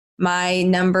my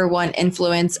number one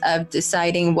influence of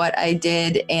deciding what I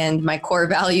did and my core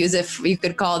values, if you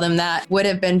could call them that, would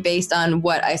have been based on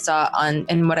what I saw on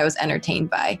and what I was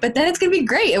entertained by. But then it's going to be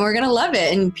great and we're going to love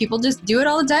it. And people just do it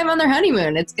all the time on their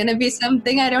honeymoon. It's going to be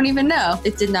something I don't even know.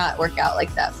 It did not work out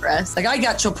like that for us. Like I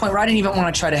got to a point where I didn't even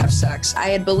want to try to have sex. I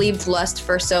had believed lust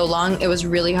for so long. It was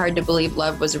really hard to believe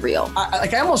love was real. I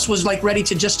almost was like ready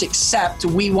to just accept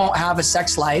we won't have a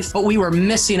sex life, but we were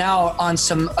missing out on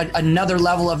another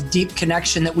level of deep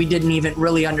connection that we didn't even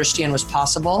really understand was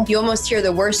possible. You almost hear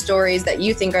the worst stories that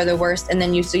you think are the worst, and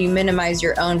then you minimize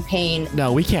your own pain.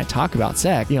 No, we can't talk about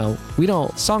sex. We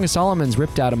don't. Song of Solomon's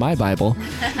ripped out of my Bible.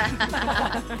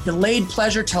 Delayed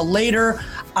pleasure till later.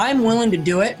 I'm willing to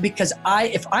do it because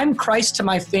if I'm Christ to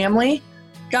my family,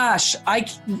 gosh,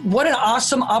 what an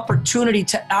awesome opportunity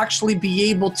to actually be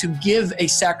able to give a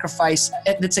sacrifice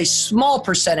that's a small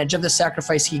percentage of the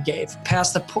sacrifice he gave.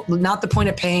 Past not the point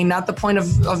of pain, not the point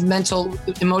of mental,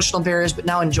 emotional barriers, but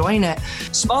now enjoying it.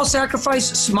 Small sacrifice,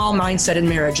 small mindset in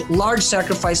marriage. Large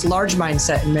sacrifice, large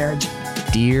mindset in marriage.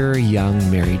 Dear young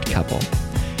married couple,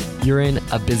 you're in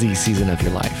a busy season of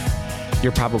your life.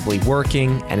 You're probably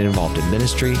working and involved in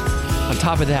ministry. On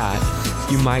top of that,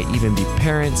 you might even be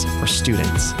parents or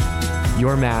students.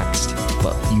 You're maxed,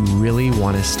 but you really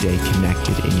want to stay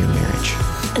connected in your marriage.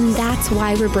 And that's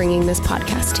why we're bringing this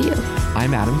podcast to you.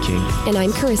 I'm Adam King. And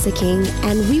I'm Carissa King,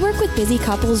 and we work with busy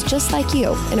couples just like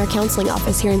you in our counseling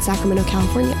office here in Sacramento,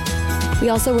 California. We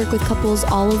also work with couples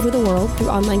all over the world through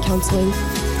online counseling,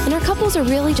 and our couples are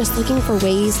really just looking for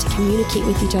ways to communicate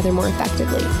with each other more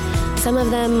effectively. Some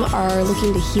of them are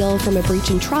looking to heal from a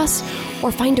breach in trust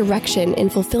or find direction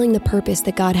in fulfilling the purpose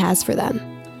that God has for them.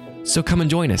 So come and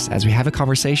join us as we have a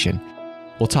conversation.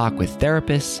 We'll talk with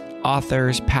therapists,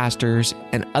 authors, pastors,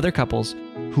 and other couples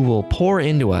who will pour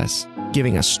into us,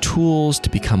 giving us tools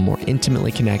to become more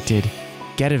intimately connected,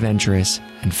 get adventurous,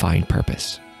 and find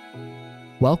purpose.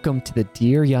 Welcome to the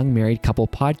Dear Young Married Couple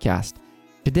podcast.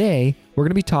 Today, we're going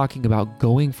to be talking about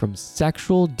going from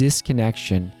sexual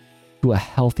disconnection to a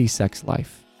healthy sex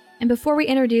life. And before we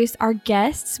introduce our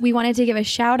guests, we wanted to give a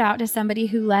shout out to somebody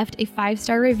who left a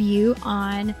 5-star review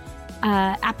on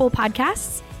Apple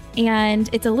Podcasts. And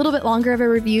it's a little bit longer of a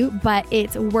review, but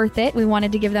it's worth it. We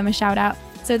wanted to give them a shout out.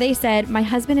 So they said, my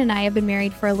husband and I have been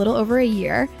married for a little over a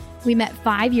year. We met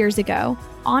 5 years ago.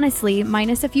 Honestly,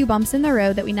 minus a few bumps in the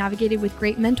road that we navigated with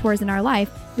great mentors in our life,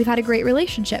 we've had a great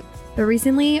relationship. But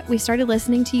recently, we started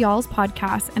listening to y'all's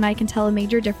podcast, and I can tell a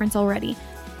major difference already.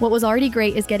 What was already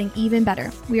great is getting even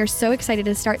better. We are so excited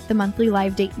to start the monthly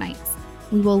live date nights.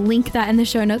 We will link that in the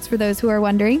show notes for those who are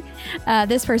wondering.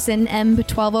 This person,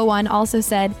 M1201, also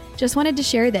said, just wanted to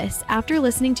share this. After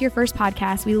listening to your first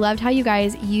podcast, we loved how you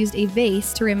guys used a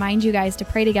vase to remind you guys to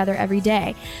pray together every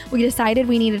day. We decided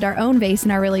we needed our own vase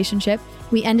in our relationship.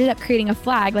 We ended up creating a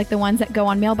flag like the ones that go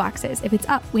on mailboxes. If it's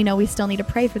up, we know we still need to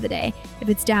pray for the day. If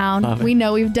it's down, we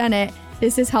know we've done it.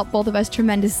 This has helped both of us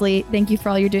tremendously. Thank you for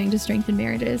all you're doing to strengthen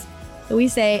marriages. So we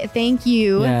say thank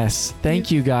you. Yes. Thank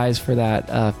you guys for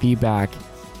that feedback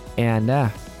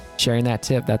and sharing that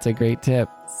tip. That's a great tip.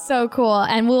 So cool.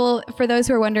 And for those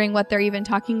who are wondering what they're even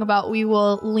talking about, we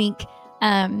will link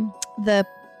the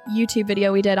YouTube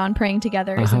video we did on praying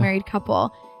together as a married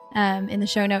couple in the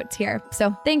show notes here.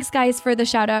 So thanks guys for the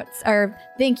shout outs, or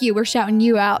thank you. We're shouting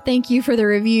you out. Thank you for the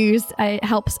reviews. It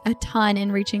helps a ton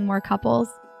in reaching more couples.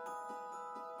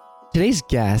 Today's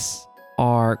guests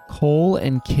are Cole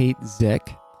and Cait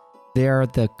Zick. They are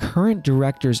the current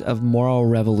directors of Moral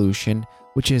Revolution,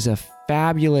 which is a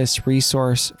fabulous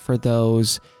resource for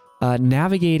those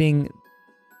navigating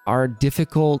our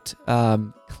difficult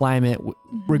climate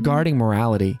regarding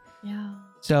morality. Yeah.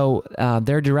 So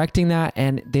they're directing that,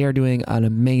 and they are doing an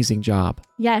amazing job.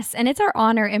 Yes, and it's our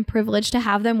honor and privilege to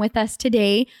have them with us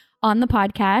today on the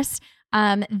podcast.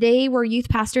 They were youth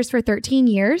pastors for 13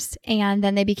 years, and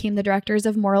then they became the directors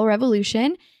of Moral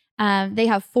Revolution. They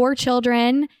have 4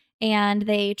 children, and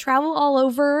they travel all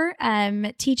over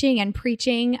teaching and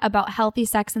preaching about healthy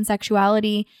sex and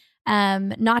sexuality,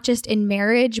 not just in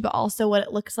marriage, but also what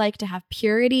it looks like to have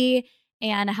purity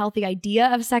and a healthy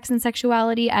idea of sex and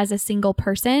sexuality as a single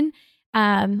person.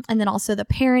 And then also the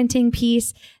parenting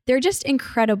piece. They're just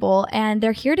incredible, and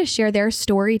they're here to share their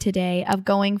story today of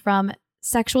going from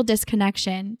sexual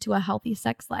disconnection to a healthy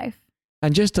sex life.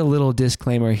 And just a little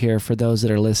disclaimer here for those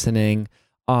that are listening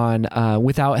on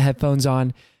without headphones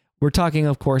on. We're talking,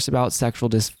 of course, about sexual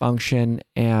dysfunction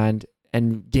and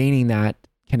gaining that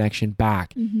connection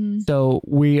back. Mm-hmm. So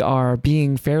we are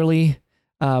being fairly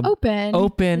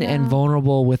open and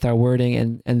vulnerable with our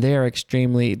wording, and they're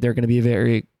going to be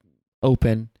very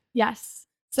open. Yes.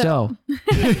 So,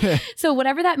 So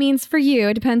whatever that means for you,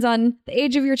 it depends on the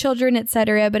age of your children,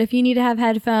 etc. But if you need to have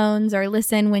headphones or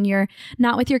listen when you're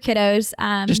not with your kiddos,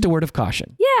 just a word of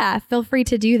caution. Yeah, feel free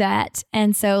to do that.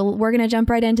 And so we're going to jump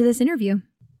right into this interview.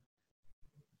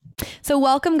 So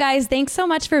welcome, guys. Thanks so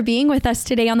much for being with us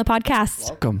today on the podcast.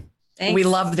 Welcome. Thanks. We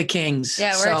love the Kings.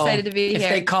 Yeah, we're excited to be if here.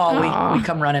 If they call, we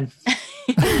come running.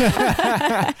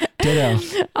 Ditto.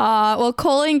 Well,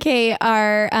 Cole and Cait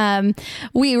are,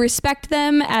 we respect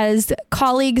them as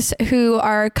colleagues who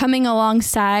are coming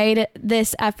alongside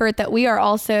this effort that we are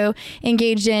also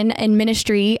engaged in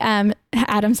ministry.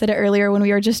 Adam said it earlier when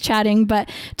we were just chatting, but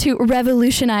to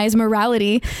revolutionize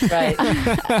morality. Right.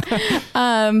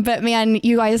 But man,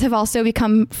 you guys have also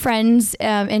become friends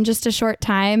in just a short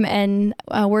time. And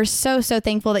we're so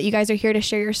thankful that you guys are here to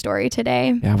share your story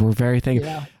today. Yeah, we're very thankful.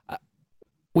 Yeah.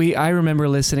 I remember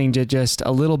listening to just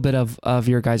a little bit of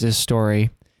your guys'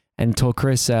 story and told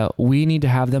Carissa, we need to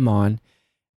have them on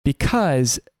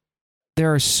because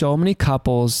there are so many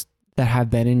couples that have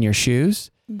been in your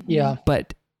shoes,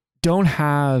 but don't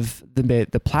have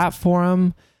the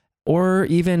platform or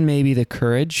even maybe the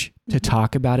courage to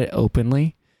talk about it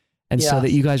openly. And so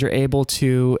that you guys are able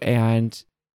to, and,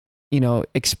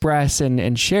 express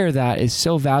and share that is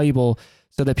so valuable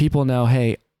so that people know,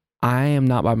 hey, I am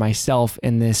not by myself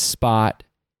in this spot.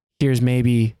 Here's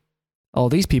maybe,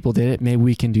 these people did it. Maybe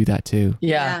we can do that too.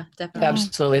 Yeah, definitely.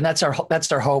 Absolutely. And that's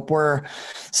our hope. We're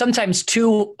sometimes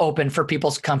too open for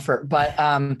people's comfort, but,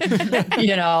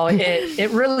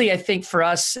 it really, I think for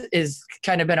us is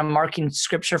kind of been a marking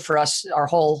scripture for us, our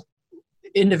whole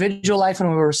individual life when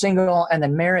we were single, and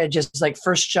then marriage is like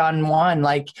 1 John 1,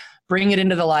 like bring it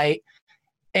into the light.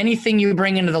 Anything you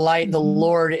bring into the light, the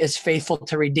Lord is faithful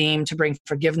to redeem, to bring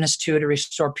forgiveness to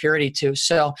restore purity to.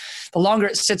 So the longer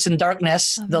it sits in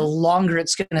darkness, the longer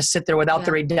it's going to sit there without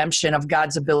the redemption of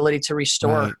God's ability to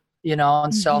restore,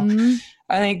 And so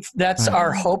I think that's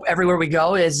our hope everywhere we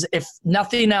go is, if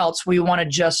nothing else, we want to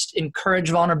just encourage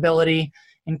vulnerability,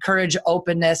 encourage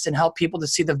openness, and help people to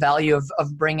see the value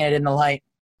of bringing it in the light.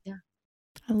 Yeah.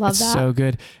 I love that. So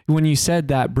good. When you said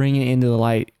that, bringing it into the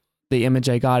light, the image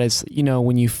I got is,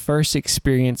 when you first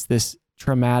experience this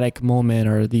traumatic moment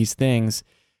or these things,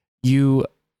 you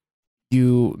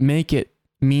make it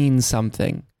mean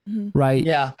something, right?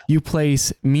 Yeah. You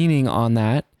place meaning on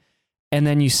that, and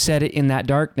then you set it in that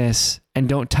darkness and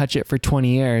don't touch it for 20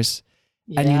 years.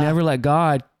 And you never let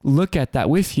God look at that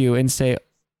with you and say,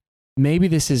 maybe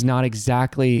this is not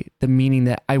exactly the meaning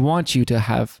that I want you to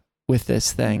have with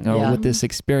this thing or with this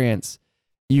experience.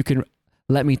 You can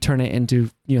let me turn it into,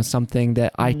 something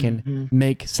that I can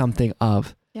make something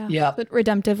of. Yeah. That's what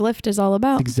redemptive lift is all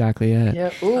about. Exactly it.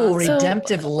 Yeah. Ooh,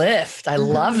 redemptive lift. I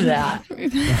love that.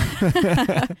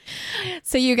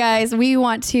 So you guys, we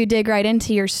want to dig right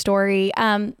into your story.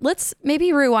 Let's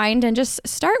maybe rewind and just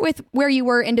start with where you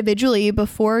were individually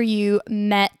before you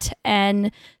met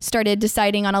and started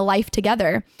deciding on a life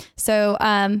together. So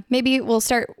maybe we'll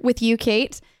start with you,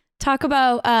 Cait. Talk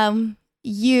about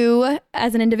you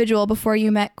as an individual before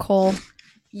you met Cole.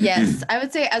 Yes, I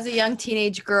would say as a young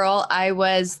teenage girl, I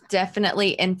was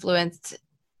definitely influenced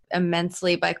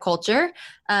immensely by culture.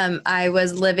 I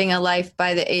was living a life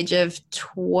by the age of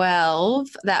 12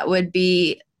 that would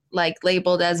be like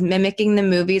labeled as mimicking the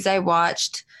movies I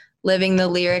watched, living the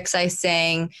lyrics I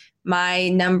sang. My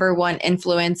number one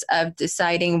influence of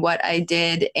deciding what I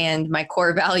did and my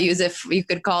core values, if you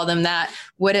could call them that,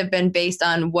 would have been based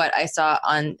on what I saw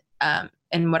on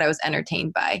and what I was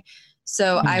entertained by.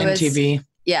 So I was MTV.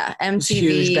 Yeah, MTV. It was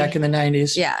huge back in the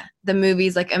 90s. Yeah, the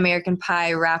movies like American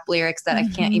Pie, rap lyrics that I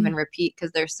can't even repeat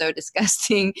because they're so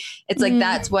disgusting. It's like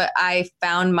that's what I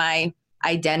found my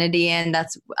identity in.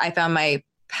 I found my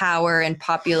power and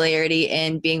popularity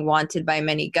in being wanted by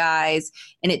many guys.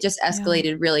 And it just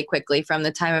escalated really quickly from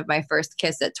the time of my first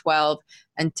kiss at 12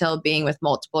 until being with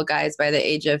multiple guys by the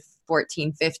age of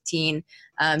 14, 15.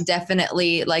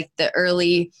 Definitely like the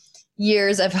early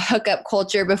years of hookup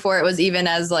culture before it was even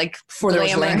as like before there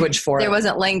was language for it. There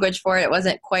wasn't language for it. It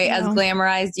wasn't quite as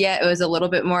glamorized yet. It was a little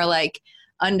bit more like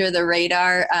under the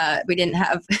radar. We didn't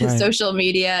have social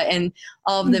media and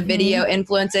all of the video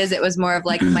influences. It was more of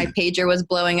like my pager was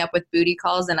blowing up with booty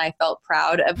calls, and I felt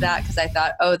proud of that because I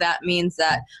thought, oh, that means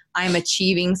that I'm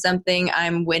achieving something.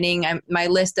 I'm winning. My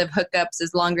list of hookups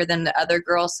is longer than the other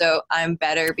girls, so I'm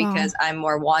better because I'm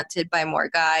more wanted by more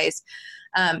guys.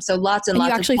 So lots and lots.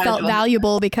 You actually felt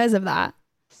valuable because of that.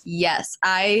 Yes,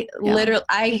 I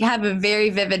have a very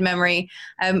vivid memory.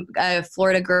 I'm a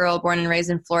Florida girl, born and raised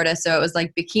in Florida. So it was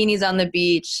like bikinis on the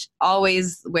beach,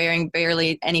 always wearing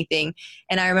barely anything.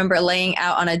 And I remember laying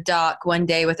out on a dock one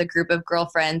day with a group of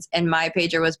girlfriends and my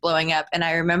pager was blowing up. And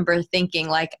I remember thinking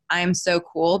like, I'm so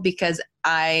cool because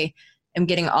I am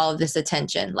getting all of this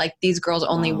attention. Like these girls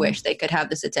only wish they could have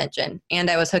this attention. And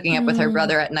I was hooking up with her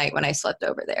brother at night when I slept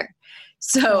over there.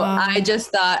 So I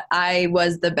just thought I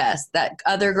was the best, that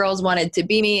other girls wanted to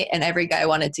be me and every guy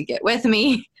wanted to get with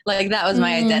me. Like that was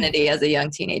my identity as a young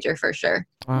teenager for sure.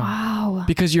 Wow.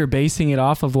 Because you're basing it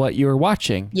off of what you were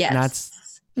watching. Yes. And that's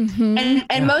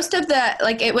And most of the,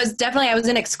 like, it was definitely, I was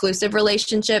in exclusive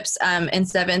relationships in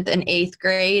 7th and 8th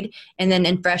grade. And then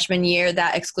in freshman year,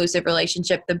 that exclusive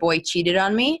relationship, the boy cheated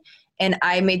on me. And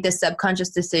I made this subconscious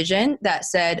decision that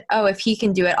said, oh, if he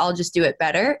can do it, I'll just do it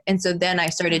better. And so then I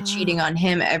started cheating on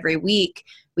him every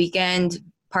weekend,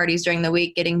 parties during the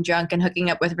week, getting drunk and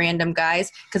hooking up with random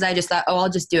guys. Cause I just thought, oh,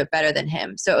 I'll just do it better than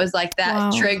him. So it was like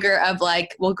that trigger of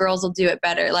like, well, girls will do it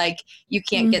better. Like you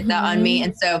can't get that on me.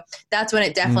 And so that's when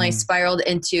it definitely spiraled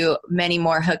into many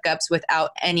more hookups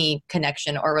without any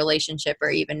connection or relationship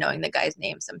or even knowing the guy's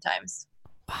name sometimes.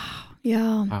 Wow.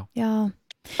 Yeah. Yeah.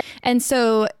 And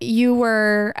so you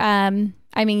were,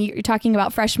 you're talking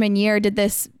about freshman year. Did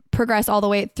this progress all the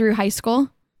way through high school?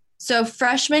 So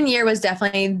freshman year was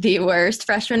definitely the worst.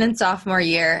 Freshman and sophomore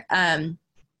year. I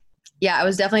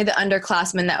was definitely the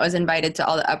underclassman that was invited to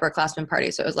all the upperclassmen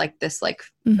parties. So it was like this,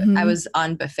 I was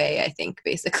on buffet, I think,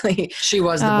 basically. She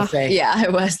was the buffet. Yeah, I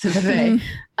was the buffet.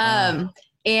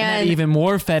 And that even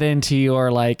more fed into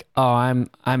your like, oh, I'm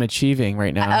achieving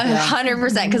right now.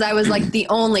 100%, because I was like the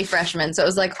only freshman. So it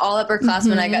was like all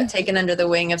upperclassmen. I got taken under the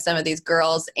wing of some of these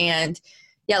girls. And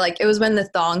yeah, like it was when the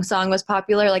thong song was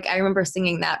popular. Like I remember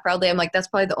singing that proudly. I'm like, that's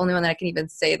probably the only one that I can even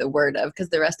say the word of because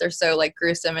the rest are so like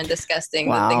gruesome and disgusting.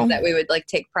 The things that we would like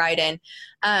take pride in.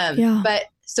 But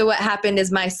so what happened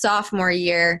is my sophomore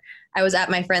year, I was at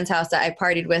my friend's house that I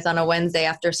partied with on a Wednesday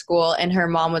after school, and her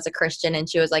mom was a Christian, and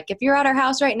she was like, if you're at our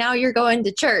house right now, you're going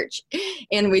to church.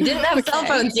 And we didn't have cell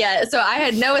phones yet, so I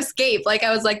had no escape. Like,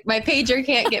 I was like, my pager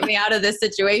can't get me out of this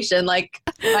situation. Like,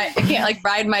 I can't, like,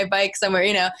 ride my bike somewhere,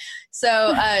 you know?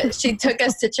 So she took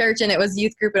us to church, and it was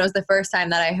youth group, and it was the first time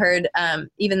that I heard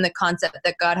even the concept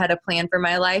that God had a plan for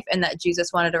my life and that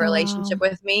Jesus wanted a relationship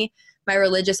with me. My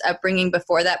religious upbringing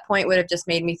before that point would have just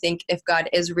made me think if God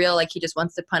is real, like he just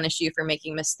wants to punish you for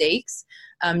making mistakes.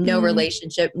 No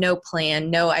relationship, no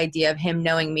plan, no idea of him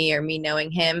knowing me or me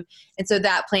knowing him. And so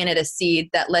that planted a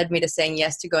seed that led me to saying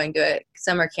yes to going to a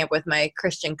summer camp with my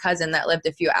Christian cousin that lived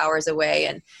a few hours away,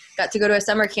 and got to go to a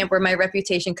summer camp where my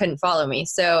reputation couldn't follow me.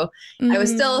 So I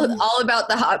was still all about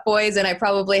the hot boys, and I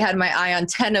probably had my eye on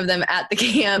 10 of them at the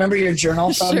camp. Remember your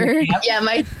journal from the camp? Yeah,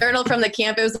 my journal from the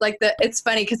camp. It was like it's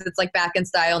funny because it's like back in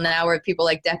style now where people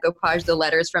like decoupage the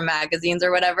letters from magazines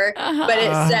or whatever. But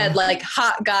it said like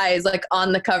hot guys like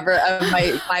on the cover of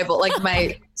my Bible, like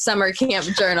my summer camp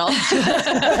journal.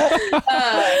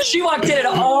 She walked in and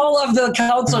all of the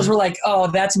counselors were like, oh,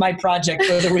 that's my project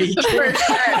for the week. For sure.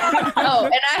 Oh,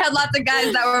 and I had lots of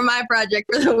guys that were my project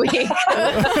for the week.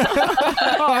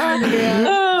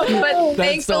 But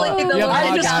thankfully, the Lord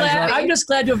I'm just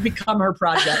glad to have become her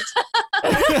project.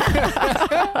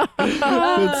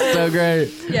 That's so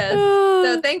great. Yes.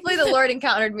 So thankfully the Lord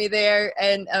encountered me there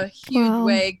in a huge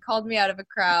way, called me out of a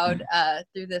crowd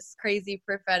through this crazy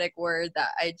prophetic word that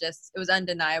it was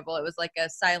undeniable. It was like a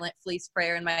silent fleece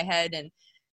prayer in my head, and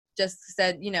just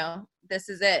said, you know, this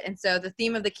is it. And so the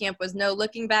theme of the camp was no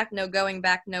looking back, no going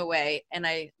back, no way. And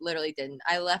I literally didn't.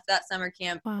 I left that summer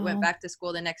camp, went back to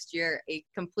school the next year, a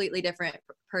completely different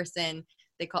person.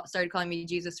 They started calling me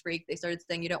Jesus freak. They started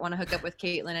saying, you don't want to hook up with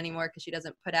Caitlin anymore because she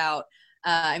doesn't put out.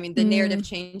 The narrative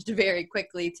changed very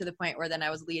quickly to the point where then I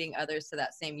was leading others to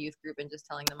that same youth group and just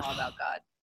telling them all about God.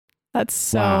 That's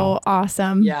so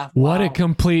awesome. Yeah. What a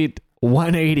complete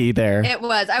 180 there. It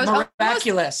was. I was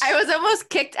miraculous. I was almost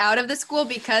kicked out of the school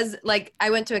because like I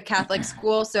went to a Catholic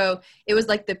school. So it was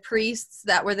like the priests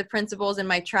that were the principals and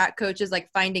my track coaches like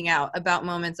finding out about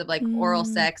moments of like oral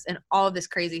sex and all of this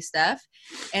crazy stuff.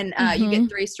 And you get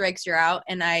 3 strikes, you're out.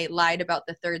 And I lied about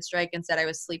the 3rd strike and said I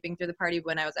was sleeping through the party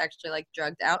when I was actually like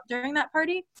drugged out during that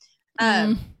party.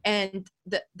 And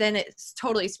then it's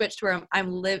totally switched to where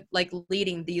I'm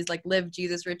leading these like Live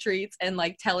Jesus retreats and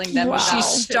like telling them about She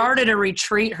started a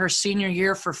retreat her senior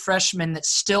year for freshmen that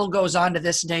still goes on to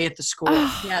this day at the school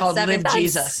called Live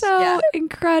Jesus. So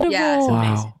incredible. Yeah, it's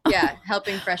amazing. Wow. Yeah,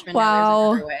 helping freshmen know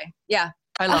there's another way. Yeah.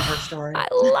 I love her story. I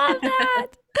love that.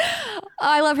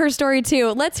 I love her story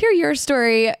too. Let's hear your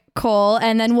story, Cole,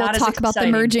 and then we'll talk about the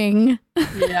merging.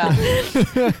 Yeah.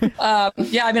 I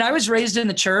mean, I was raised in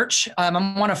the church.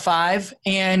 I'm one of 5,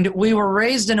 and we were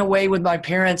raised in a way with my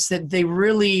parents that they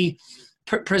really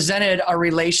presented a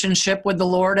relationship with the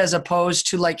Lord as opposed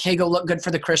to like, hey, go look good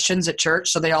for the Christians at church.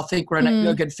 So they all think we're in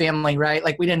a good family, right?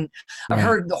 Like I've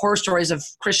heard the horror stories of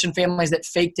Christian families that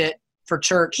faked it for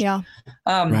church. Yeah.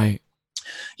 Right.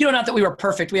 Not that we were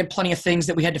perfect. We had plenty of things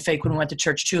that we had to fake when we went to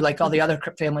church too, like all the other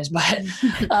families. But,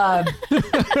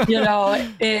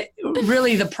 it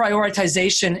really, the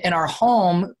prioritization in our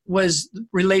home was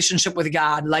relationship with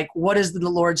God. Like, what is the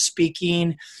Lord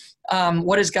speaking?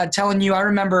 What is God telling you? I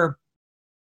remember,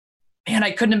 man,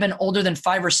 I couldn't have been older than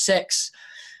 5 or 6,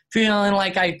 feeling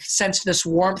like I sensed this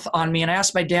warmth on me. And I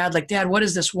asked my dad, like, Dad, what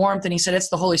is this warmth? And he said, it's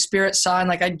the Holy Spirit, son.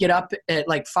 Like, I'd get up at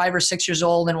like 5 or 6 years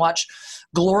old and watch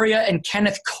Gloria and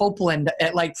Kenneth Copeland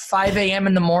at like 5 a.m.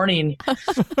 in the morning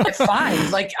at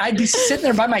 5. Like, I'd be sitting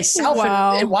there by myself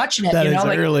and watching it. That is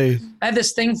like, early. I had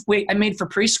this thing I made for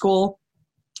preschool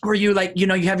where you you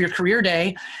have your career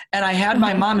day, and I had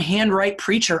my mom handwrite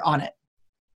preacher on it.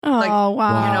 Oh,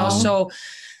 wow. So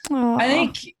I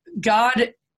think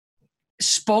God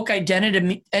spoke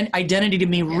identity to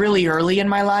me really early in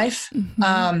my life.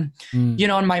 And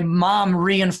my mom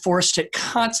reinforced it,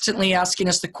 constantly asking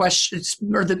us the questions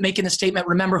or making the statement,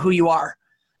 remember who you are.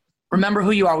 Remember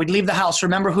who you are. We'd leave the house.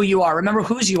 Remember who you are. Remember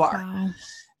whose you are.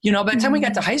 Wow. By the time we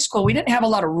got to high school, we didn't have a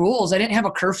lot of rules. I didn't have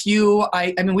a curfew.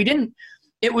 I mean, we didn't,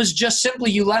 it was just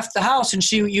simply you left the house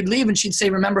and you'd leave and she'd say,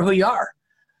 remember who you are.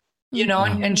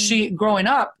 And she, growing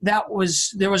up, there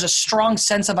was a strong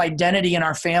sense of identity in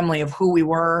our family of who we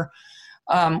were,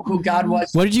 who God was.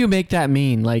 What did you make that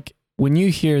mean? Like, when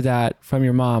you hear that from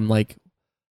your mom, like,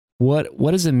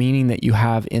 what is the meaning that you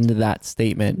have into that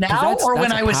statement? Now or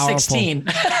when I was 16?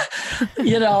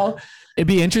 It'd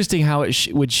be interesting how it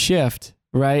would shift,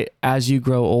 right, as you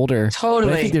grow older.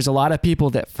 Totally. But I think there's a lot of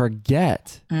people that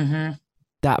forget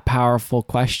that powerful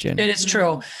question. It is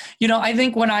true. I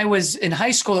think when I was in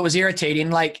high school, it was irritating.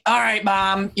 Like, all right,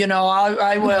 Mom,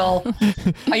 I will,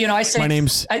 I say, my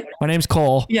name's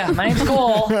Cole. Yeah. My name's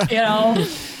Cole,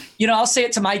 I'll say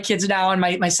it to my kids now. And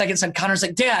my second son, Connor's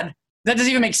like, Dad, that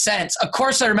doesn't even make sense. Of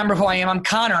course I remember who I am. I'm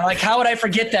Connor. Like, how would I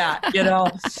forget that?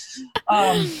 But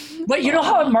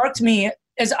how it marked me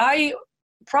is I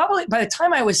probably, by the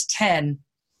time I was 10,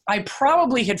 I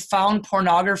probably had found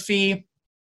pornography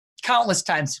countless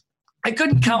times. I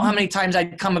couldn't count how many times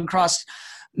I'd come across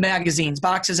magazines,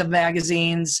 boxes of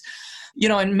magazines.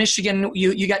 In Michigan,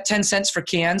 you got 10 cents for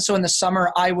cans. So in the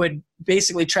summer, I would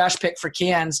basically trash pick for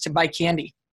cans to buy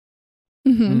candy.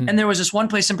 And there was this one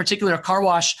place in particular, a car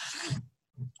wash,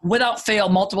 without fail,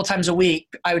 multiple times a week,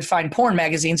 I would find porn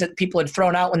magazines that people had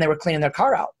thrown out when they were cleaning their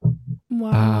car out.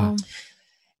 Wow.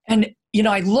 And,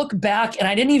 I look back and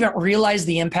I didn't even realize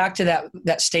the impact of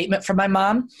that statement from my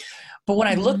mom. But when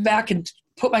I look back and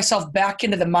put myself back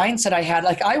into the mindset I had,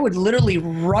 like, I would literally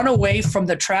run away from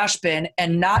the trash bin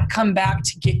and not come back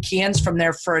to get cans from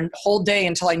there for a whole day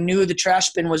until I knew the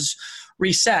trash bin was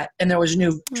reset and there was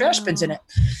new trash bins in it.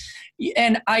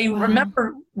 And I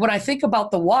remember, when I think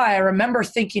about the why, I remember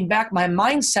thinking back, my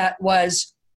mindset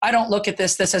was, I don't look at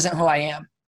this. This isn't who I am.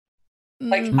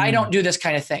 Like, I don't do this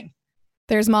kind of thing.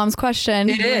 There's Mom's question.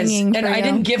 It is. And I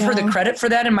didn't give her the credit for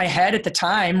that in my head at the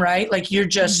time, right? Like, I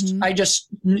just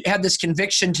had this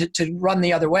conviction to run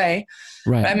the other way.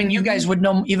 Right. I mean, you guys would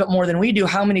know even more than we do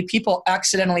how many people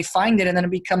accidentally find it and then it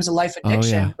becomes a life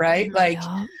addiction, right? Like,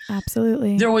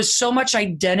 absolutely. There was so much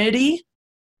identity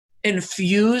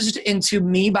infused into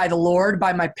me by the Lord,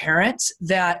 by my parents,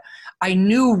 that I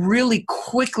knew really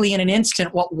quickly in an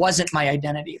instant what wasn't my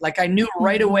identity. Like, I knew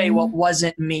right away what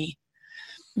wasn't me.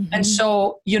 And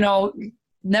so,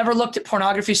 never looked at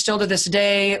pornography still to this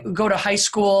day. Go to high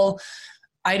school.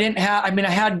 I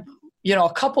had,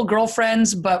 a couple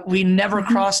girlfriends, but we never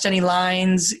crossed any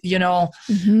lines,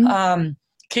 Caitlin's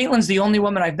the only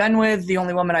woman I've been with, the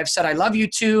only woman I've said I love you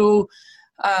to,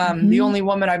 the only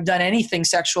woman I've done anything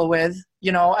sexual with.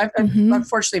 I've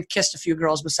unfortunately kissed a few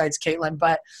girls besides Caitlin,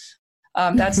 but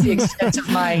that's the extent of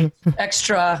my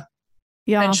extra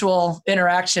sensual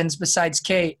interactions besides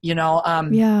Cait,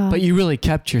 But you really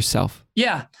kept yourself.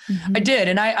 Yeah, I did.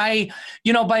 And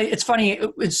it's funny.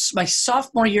 It's my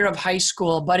sophomore year of high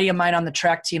school, a buddy of mine on the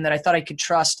track team that I thought I could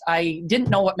trust. I didn't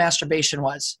know what masturbation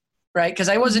was, right? Because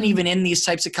I wasn't even in these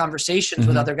types of conversations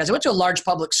with other guys. I went to a large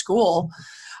public school.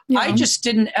 I just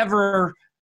didn't ever,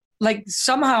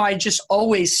 somehow I just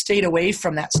always stayed away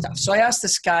from that stuff. So I asked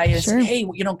this guy, I said, hey,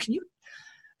 I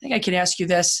think I can ask you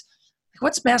this.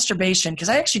 what's masturbation? Because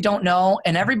I actually don't know.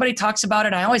 And everybody talks about it.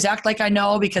 And I always act like I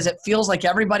know because it feels like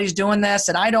everybody's doing this.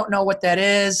 And I don't know what that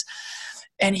is.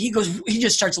 And he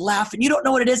just starts laughing. You don't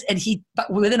know what it is. And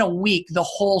but within a week, the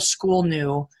whole school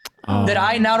knew that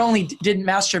I not only didn't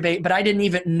masturbate, but I didn't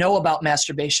even know about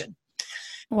masturbation.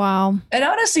 Wow. And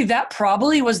honestly, that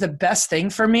probably was the best thing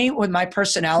for me with my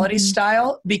personality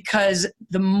style, because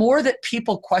the more that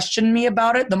people question me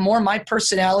about it, the more my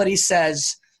personality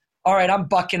says, all right, I'm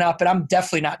bucking up and I'm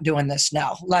definitely not doing this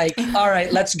now. Like, all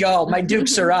right, let's go. My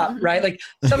dukes are up, right? Like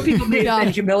some people may have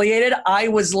been humiliated. I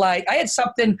was like, I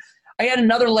had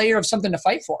another layer of something to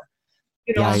fight for.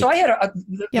 You know, so I had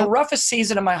the roughest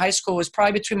season of my high school was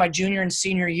probably between my junior and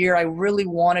senior year. I really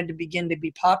wanted to begin to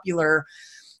be popular.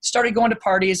 Started going to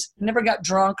parties, never got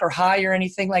drunk or high or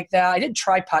anything like that. I did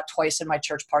try pot twice in my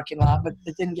church parking lot, but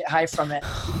it didn't get high from it.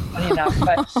 Funny enough.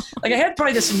 But like I had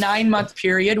probably this 9-month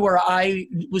period where I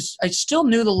still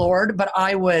knew the Lord, but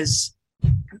I was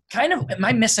kind of, am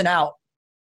I missing out?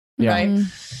 Right.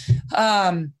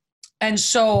 And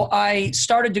so I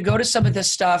started to go to some of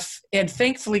this stuff, and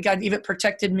thankfully God even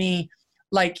protected me,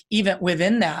 like even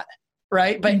within that.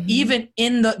 Right. But even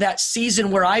in that season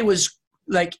where I was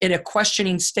like in a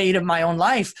questioning state of my own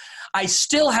life, I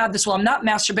still have this, well, I'm not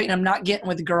masturbating, I'm not getting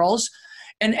with girls.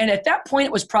 And at that point,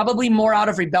 it was probably more out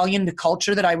of rebellion to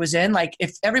culture that I was in. Like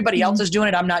if everybody else is doing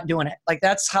it, I'm not doing it. Like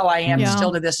that's how I am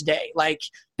still to this day. Like,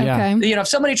 you know, if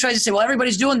somebody tries to say, well,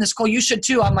 everybody's doing this, Cole, you should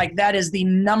too. I'm like, that is the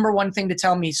number one thing to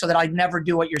tell me so that I never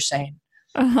do what you're saying.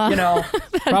 You know,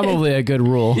 probably a good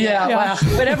rule. Yeah. Well,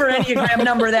 whatever Enneagram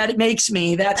number that it makes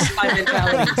me, that's my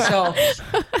mentality. So,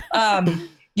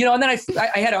 you know, and then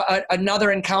I had another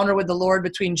encounter with the Lord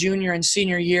between junior and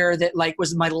senior year that like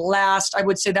was my last, I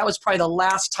would say that was probably the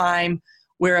last time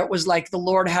where it was like the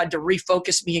Lord had to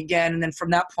refocus me again. And then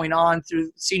from that point on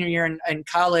through senior year and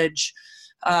college,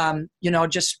 you know,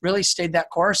 just really stayed that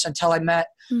course until I met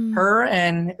her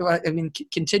and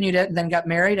continued it and then got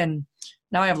married. And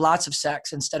now I have lots of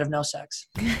sex instead of no sex.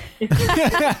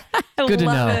 Good to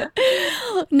know.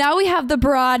 Now we have the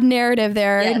broad narrative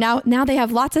there. Yes. Now they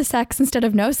have lots of sex instead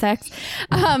of no sex.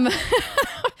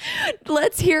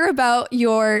 Let's hear about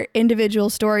your individual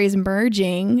stories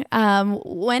merging.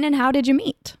 When and how did you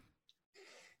meet?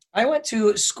 I went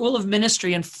to School of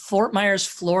Ministry in Fort Myers,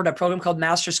 Florida, a program called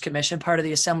Master's Commission, part of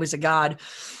the Assemblies of God.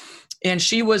 And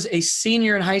she was a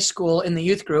senior in high school in the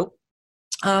youth group.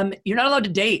 You're not allowed to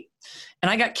date. And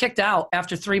I got kicked out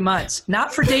after 3 months,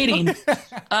 not for dating.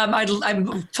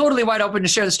 I'm totally wide open to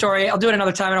share the story. I'll do it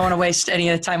another time. I don't want to waste any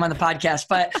of the time on the podcast,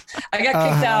 but I got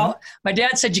kicked out. My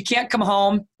dad said, you can't come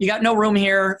home. You got no room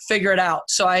here. Figure it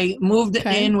out. So I moved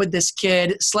in with this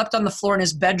kid, slept on the floor in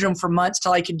his bedroom for months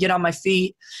till I could get on my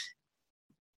feet.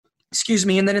 Excuse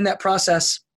me. And then in that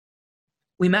process,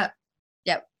 we met.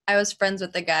 Yep. I was friends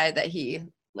with the guy that he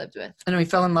lived with. And we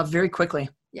fell in love very quickly.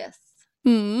 Yes.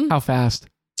 How fast?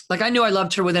 Like I knew I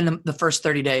loved her within the first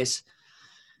 30 days.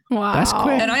 Wow. That's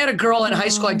quick. And I had a girl in high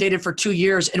school I dated for 2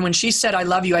 years. And when she said, I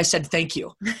love you, I said, thank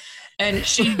you. And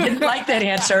she didn't like that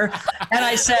answer. And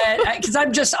I said, because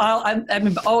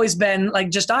I've always been like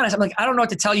just honest. I'm like, I don't know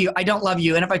what to tell you. I don't love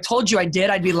you. And if I told you I did,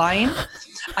 I'd be lying.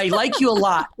 I like you a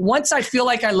lot. Once I feel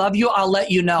like I love you, I'll let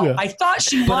you know. Yeah. I thought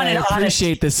she wanted honesty. I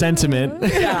appreciate the sentiment.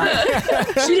 Yeah.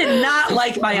 She did not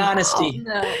like my honesty.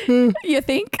 No. You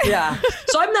think? Yeah.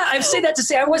 So I say that to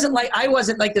say I wasn't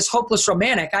like this hopeless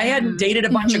romantic. I hadn't dated a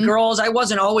bunch of girls. I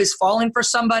wasn't always falling for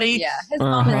somebody. Yeah. His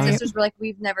mom and sisters were like,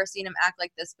 we've never seen him act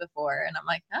like this before. And I'm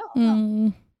like,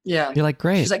 oh. Yeah. You're like,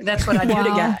 great. She's like, that's what I do to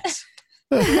guys.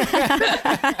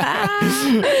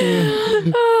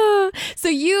 So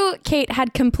you, Cait,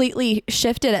 had completely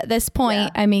shifted at this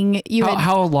point. Yeah. I mean,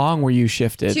 how long were you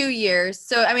shifted? 2 years.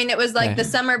 So, I mean, it was like the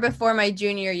summer before my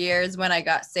junior years when I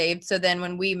got saved. So then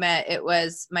when we met, it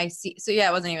was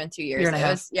it wasn't even 2 years.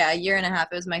 A year and a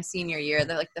half. It was my senior year,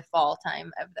 the fall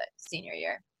time of the senior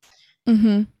year.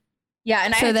 Mm-hmm. Yeah.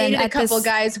 And I had dated a couple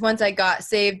guys once I got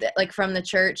saved, like from the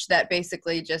church, that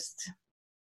basically just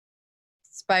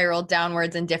spiraled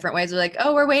downwards in different ways. They're like,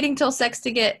 oh, we're waiting till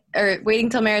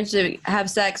marriage to have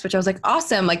sex, which I was like,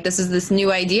 awesome. Like, this is this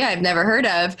new idea I've never heard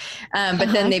of.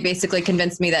 But then they basically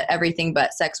convinced me that everything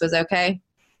but sex was okay.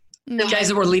 The guys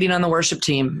that were leading on the worship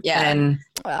team. Yeah. And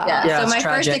so my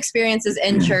first experiences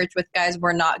in church with guys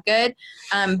were not good.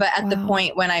 But at the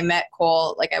point when I met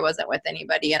Cole, like I wasn't with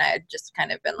anybody, and I had just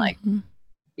kind of been like,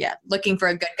 looking for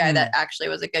a good guy that actually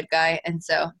was a good guy. And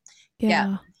so,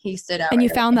 he stood out. And you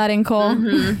found that in Cole.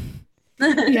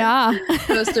 Mm-hmm. Yeah.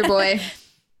 Poster boy.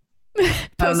 I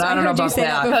don't know about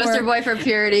that. Poster boy for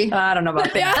purity. I don't know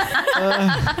about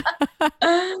that.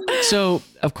 So,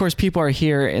 of course, people are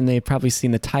here and they've probably seen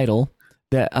the title.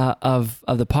 of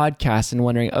the podcast and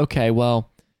wondering, okay, well,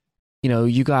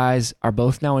 you guys are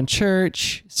both now in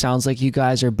church. Sounds like you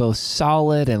guys are both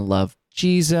solid and love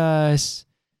Jesus,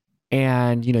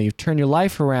 and you've turned your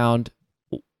life around.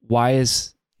 Why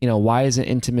isn't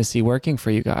intimacy working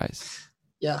for you guys?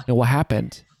 Yeah. What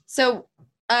happened? So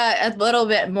a little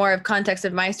bit more of context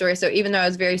of my story. So even though I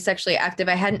was very sexually active,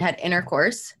 I hadn't had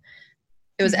intercourse.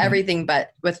 It was everything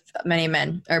but with many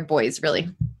men or boys, really.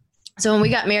 So when we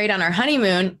got married on our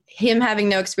honeymoon, him having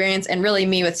no experience and really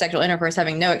me with sexual intercourse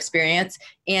having no experience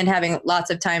and having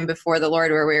lots of time before the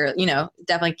Lord where we were,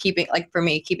 definitely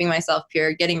keeping myself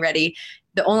pure, getting ready.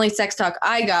 The only sex talk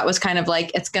I got was kind of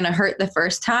like, it's going to hurt the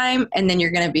first time and then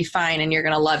you're going to be fine and you're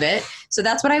going to love it. So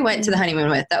that's what I went to the honeymoon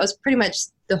with. That was pretty much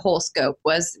the whole scope,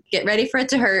 was get ready for it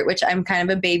to hurt, which I'm kind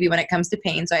of a baby when it comes to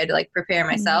pain. So I had to prepare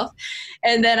myself.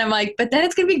 And then I'm like, but then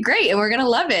it's going to be great and we're going to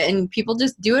love it. And people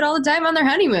just do it all the time on their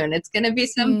honeymoon. It's going to be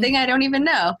something I don't even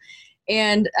know.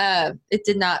 And it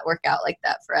did not work out like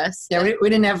that for us. Yeah, we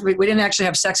didn't actually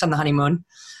have sex on the honeymoon.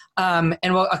 And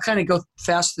I'll kind of go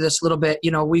fast through this a little bit.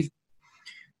 We've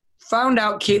found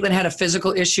out Caitlin had a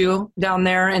physical issue down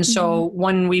there. And so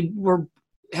when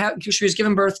she was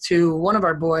giving birth to one of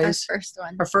our boys,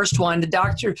 our first one, the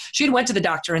doctor, she went to the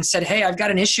doctor and said, hey, I've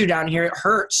got an issue down here. It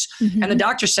hurts. And the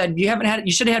doctor said, you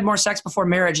should have had more sex before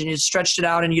marriage and you'd stretched it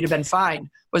out and you'd have been fine,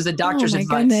 was the doctor's advice.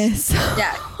 Goodness.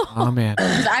 Yeah. Oh man.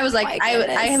 I was like,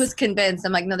 I was convinced.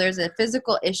 I'm like, no, there's a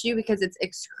physical issue because it's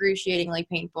excruciatingly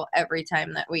painful every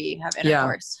time that we have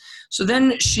intercourse. Yeah. So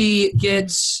then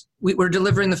we're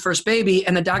delivering the first baby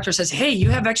and the doctor says, hey, you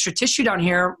have extra tissue down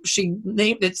here. She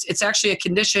named it's actually a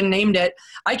condition, named it.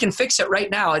 I can fix it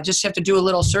right now. I just have to do a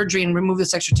little surgery and remove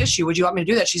this extra tissue. Would you want me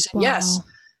to do that? She said, yes.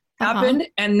 Happened.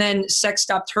 And then sex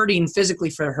stopped hurting physically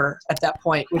for her at that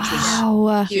point, which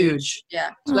was huge.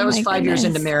 Yeah. So that was 5 years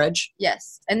into marriage.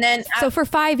 Yes. And then so for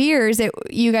 5 years,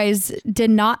 you guys did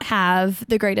not have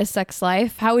the greatest sex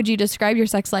life. How would you describe your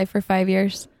sex life for 5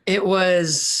 years? It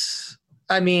was,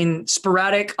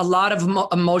 sporadic, a lot of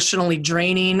emotionally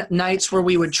draining nights where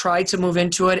we would try to move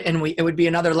into it and it would be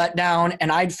another letdown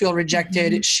and I'd feel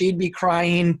rejected. She'd be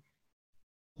crying.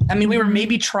 We were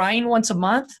maybe trying once a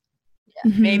month,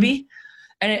 maybe.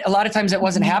 And a lot of times it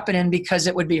wasn't happening because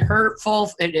it would be hurtful.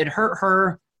 It hurt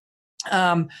her.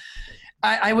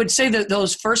 I would say that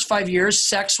those first 5 years,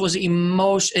 sex was an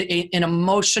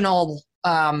emotional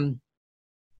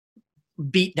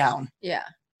beatdown. Yeah.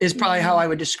 Is probably how I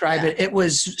would describe it. It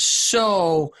was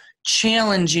so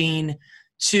challenging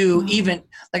to even,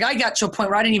 I got to a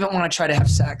point where I didn't even want to try to have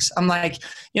sex. I'm like,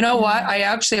 you know what? I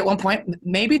actually, at one point,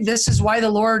 maybe this is why the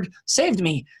Lord saved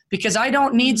me, because I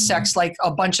don't need sex like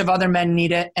a bunch of other men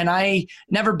need it. And I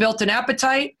never built an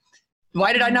appetite.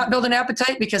 Why did I not build an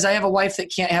appetite? Because I have a wife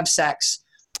that can't have sex.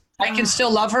 I can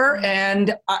still love her.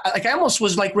 And I almost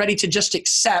was ready to just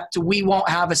accept we won't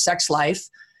have a sex life.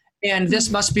 And this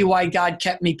must be why God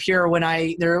kept me pure when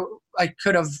I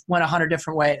could have went 100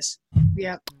 different ways.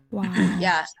 Yep. Wow.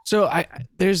 Yeah. So I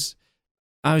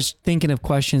was thinking of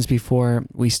questions before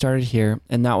we started here,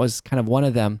 and that was kind of one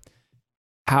of them.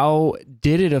 How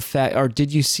did it affect, or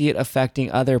did you see it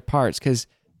affecting other parts? Because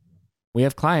we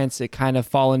have clients that kind of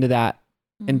fall into that,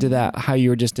 how you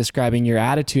were just describing your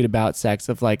attitude about sex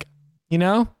of we're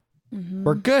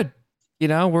good.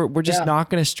 We're just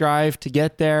not going to strive to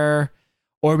get there.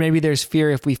 Or maybe there's fear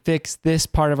if we fix this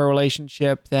part of our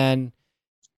relationship, then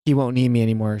he won't need me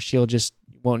anymore. She'll just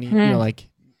won't need,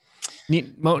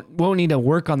 won't need to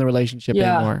work on the relationship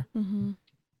anymore.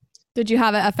 Did you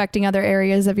have it affecting other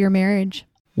areas of your marriage?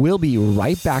 We'll be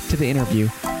right back to the interview,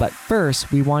 but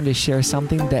first we wanted to share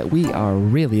something that we are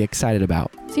really excited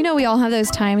about. So, we all have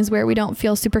those times where we don't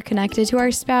feel super connected to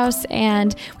our spouse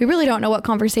and we really don't know what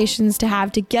conversations to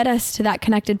have to get us to that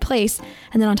connected place.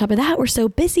 And then on top of that, we're so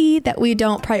busy that we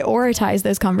don't prioritize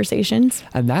those conversations.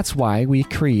 And that's why we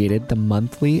created the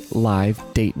monthly live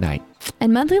date night.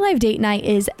 And monthly live date night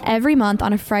is every month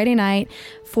on a Friday night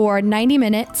for 90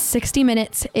 minutes, 60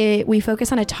 minutes. We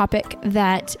focus on a topic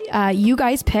that you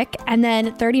guys pick. And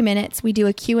then 30 minutes, we do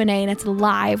a Q&A and it's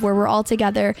live where we're all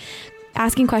together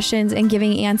asking questions and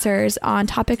giving answers on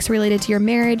topics related to your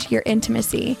marriage, your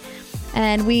intimacy.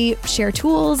 And we share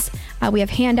tools. We have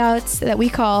handouts that we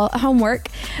call homework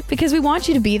because we want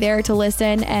you to be there to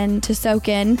listen and to soak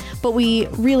in, but we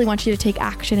really want you to take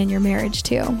action in your marriage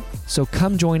too. So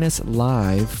come join us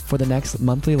live for the next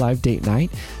monthly live date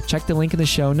night. Check the link in the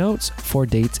show notes for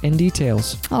dates and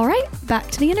details. All right,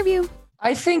 back to the interview.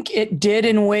 I think it did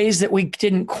in ways that we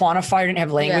didn't quantify or didn't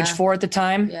have language for at the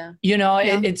time. Yeah.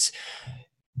 It's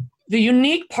the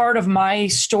unique part of my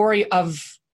story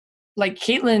of like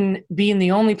Caitlin being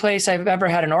the only place I've ever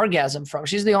had an orgasm from.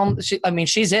 She's the only,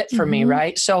 she's it for me.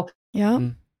 Right. So Yeah.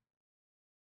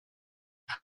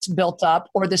 it's built up,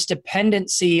 or this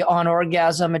dependency on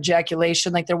orgasm,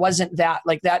 ejaculation. Like there wasn't that,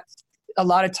 like that. A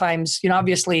lot of times,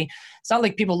 obviously it's not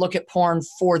like people look at porn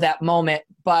for that moment,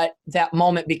 but that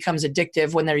moment becomes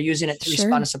addictive when they're using it to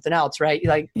respond to something else. Right.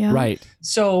 Like, Right.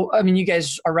 So, you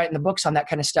guys are writing the books on that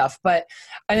kind of stuff, but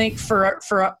I think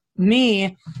for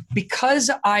me,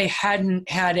 because I hadn't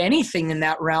had anything in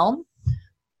that realm,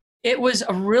 it was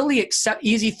a really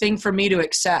easy thing for me to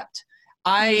accept.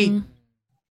 I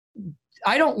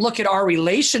don't look at our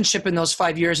relationship in those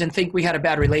 5 years and think we had a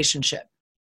bad relationship.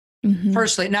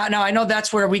 Personally. Now I know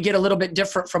that's where we get a little bit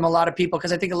different from a lot of people,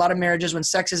 because I think a lot of marriages, when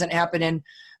sex isn't happening,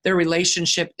 their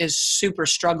relationship is super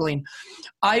struggling.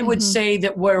 I would say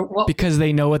that because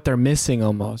they know what they're missing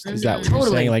almost. Is that what you're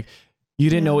saying? Like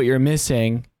you didn't know what you're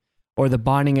missing, or the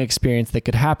bonding experience that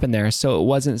could happen there. So it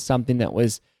wasn't something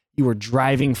that you were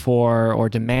driving for or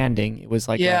demanding. It was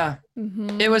like,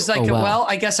 it was like, well,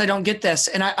 I guess I don't get this.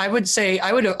 And I would say,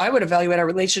 I would evaluate our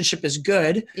relationship as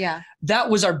good. Yeah. That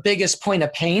was our biggest point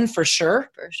of pain for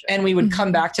sure. And we would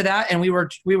come back to that. And we were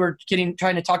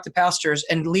trying to talk to pastors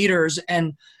and leaders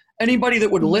and anybody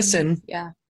that would listen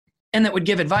and that would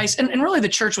give advice. And really the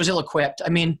church was ill-equipped. I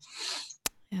mean,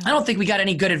 I don't think we got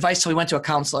any good advice till we went to a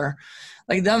counselor.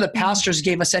 Like none of the pastors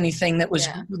gave us anything that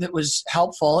was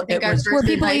helpful. Were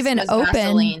people even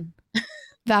open?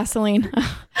 Vaseline.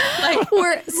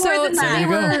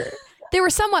 They were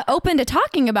somewhat open to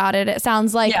talking about it. It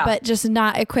sounds like, but just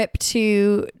not equipped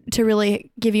to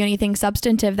really give you anything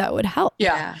substantive that would help.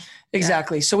 Yeah.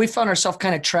 Exactly. So we found ourselves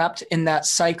kind of trapped in that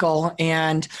cycle.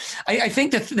 And I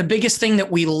think that the biggest thing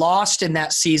that we lost in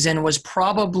that season was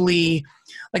probably,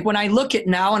 like when I look at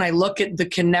now and I look at the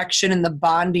connection and the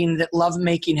bonding that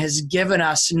lovemaking has given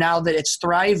us now that it's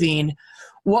thriving,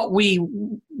 what we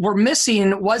were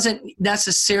missing wasn't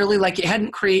necessarily like it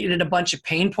hadn't created a bunch of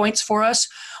pain points for us,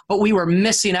 but we were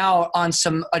missing out on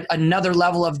another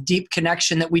level of deep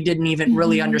connection that we didn't even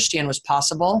really understand was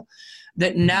possible.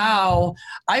 That now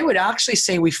I would actually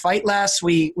say we fight less,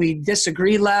 we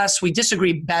disagree less, we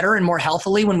disagree better and more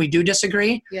healthily when we do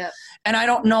disagree. Yeah. And I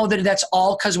don't know that that's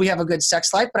all because we have a good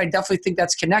sex life, but I definitely think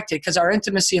that's connected because our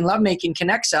intimacy and lovemaking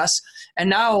connects us. And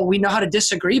now we know how to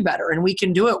disagree better and we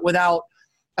can do it without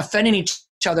offending each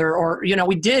other. Or,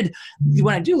 we did,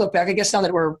 when I do look back, I guess now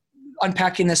that we're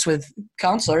unpacking this with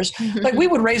counselors, like we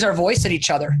would raise our voice at each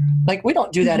other. Like we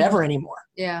don't do that ever anymore.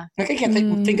 Yeah. Like I can't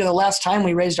think of the last time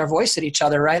we raised our voice at each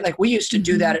other, right? Like we used to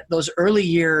do that at those early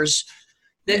years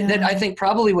that I think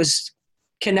probably was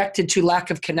connected to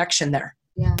lack of connection there.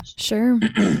 Yeah. Sure.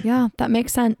 Yeah, that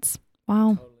makes sense.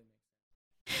 Wow.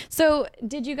 So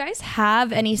did you guys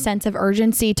have any sense of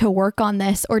urgency to work on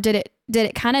this, or did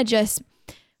it kind of just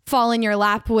fall in your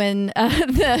lap when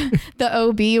the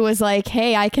OB was like,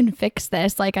 hey, I can fix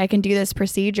this. Like I can do this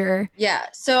procedure. Yeah.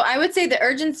 So I would say the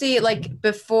urgency, like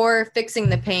before fixing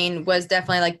the pain, was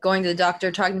definitely like going to the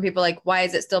doctor, talking to people like, why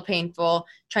is it still painful?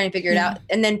 Trying to figure it out.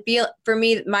 And then for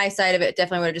me, my side of it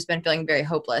definitely would have just been feeling very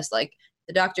hopeless. Like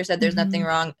the doctor said there's nothing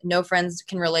wrong. No friends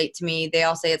can relate to me. They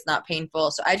all say it's not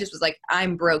painful. So I just was like,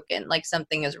 I'm broken. Like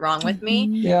something is wrong with me.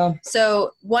 Yeah.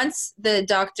 So once the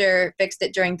doctor fixed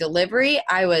it during delivery,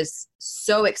 I was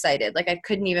so excited. Like I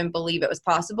couldn't even believe it was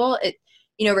possible. It,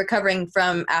 recovering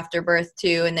from afterbirth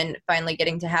too, and then finally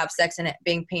getting to have sex and it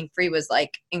being pain-free was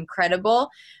like incredible.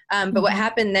 But what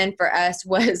happened then for us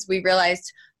was we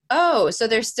realized, oh, so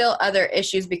there's still other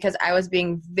issues because I was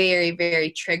being very, very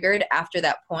triggered after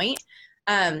that point.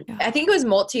 I think it was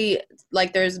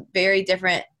there's very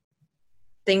different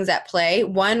things at play.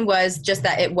 One was just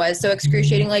that it was so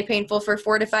excruciatingly painful for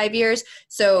 4 to 5 years.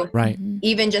 So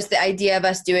even just the idea of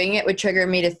us doing it would trigger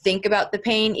me to think about the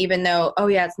pain, even though, oh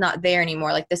yeah, it's not there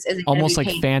anymore. Like this isn't almost like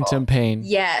painful. Phantom pain.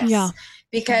 Yes. Yeah.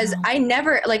 Because I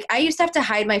never, I used to have to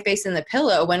hide my face in the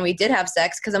pillow when we did have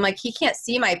sex because I'm like, he can't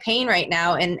see my pain right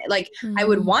now. And I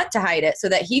would want to hide it so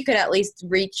that he could at least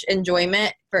reach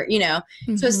enjoyment for,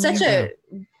 So it's such a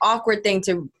awkward thing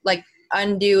to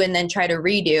undo and then try to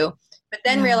redo. But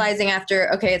then realizing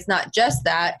after, okay, it's not just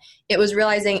that, it was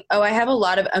realizing, oh, I have a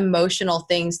lot of emotional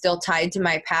things still tied to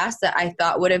my past that I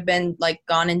thought would have been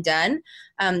gone and done.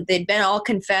 They'd been all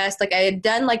confessed. I had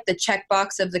done the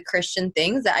checkbox of the Christian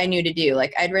things that I knew to do.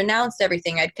 I'd renounced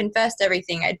everything. I'd confessed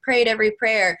everything. I'd prayed every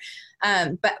prayer.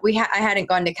 But I hadn't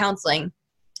gone to counseling.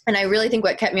 And I really think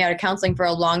what kept me out of counseling for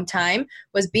a long time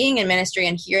was being in ministry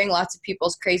and hearing lots of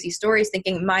people's crazy stories,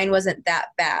 thinking mine wasn't that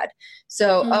bad.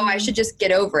 So, I should just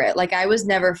get over it. Like, I was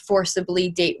never forcibly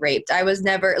date raped. I was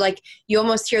never, like, you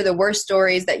almost hear the worst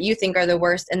stories that you think are the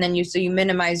worst. And then you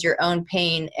minimize your own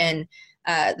pain and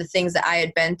the things that I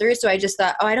had been through. So I just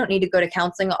thought, I don't need to go to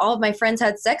counseling. All of my friends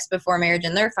had sex before marriage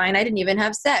and they're fine. I didn't even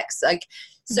have sex. Like,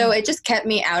 so it just kept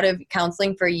me out of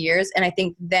counseling for years. And I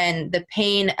think then the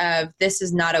pain of this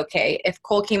is not okay. If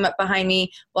Cole came up behind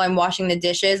me while I'm washing the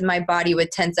dishes, my body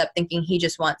would tense up thinking he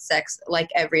just wants sex like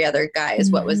every other guy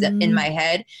is what was in my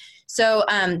head. So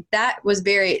that was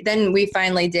then we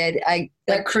finally did.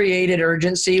 That created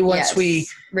urgency once we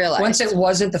realized. Once it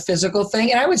wasn't the physical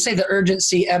thing. And I would say the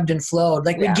urgency ebbed and flowed.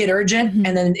 Like we'd get urgent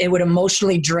and then it would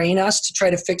emotionally drain us to try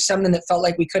to fix something that felt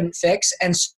like we couldn't fix.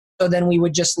 And so then we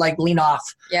would just like lean off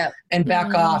and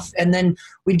back off. And then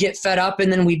we'd get fed up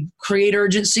and then we'd create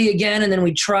urgency again. And then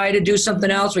we'd try to do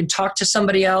something else. We'd talk to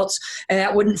somebody else and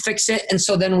that wouldn't fix it. And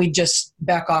so then we'd just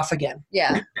back off again.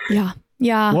 Yeah.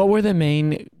 What were the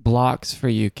main blocks for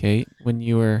you, Cait, when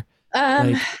you were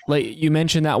like you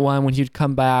mentioned that one when he'd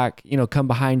come back, come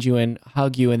behind you and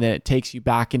hug you, and then it takes you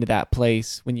back into that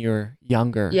place when you're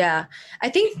younger? Yeah. I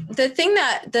think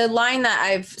the line that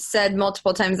I've said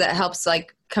multiple times that helps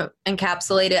like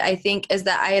encapsulate it, I think, is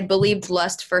that I had believed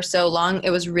lust for so long, it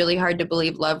was really hard to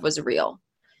believe love was real.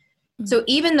 So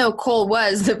even though Cole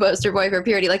was the poster boy for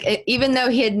purity, even though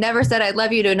he had never said, I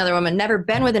love you to another woman, never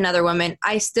been with another woman,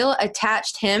 I still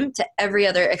attached him to every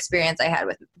other experience I had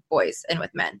with boys and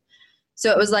with men. So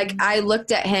it was like, I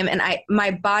looked at him and my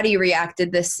body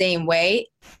reacted the same way.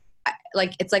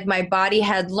 Like, it's like my body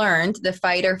had learned the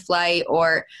fight or flight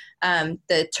or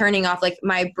the turning off, like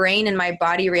my brain and my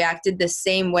body reacted the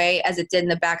same way as it did in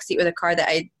the backseat with a car that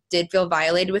I did feel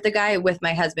violated with a guy with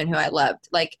my husband who I loved.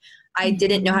 Like, I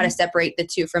didn't know how to separate the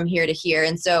two from here to here.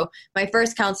 And so my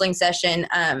first counseling session,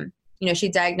 she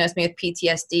diagnosed me with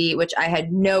PTSD, which I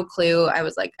had no clue. I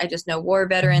was like, I just know war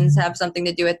veterans have something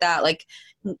to do with that. Like,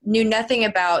 knew nothing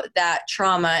about that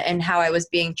trauma and how I was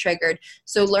being triggered.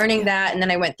 So learning that, and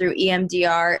then I went through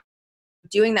EMDR,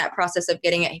 doing that process of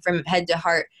getting it from head to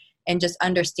heart and just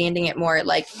understanding it more,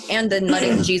 and then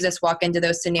letting Jesus walk into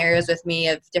those scenarios with me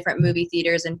of different movie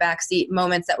theaters and backseat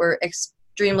moments that were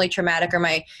extremely traumatic, or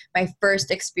my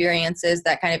first experiences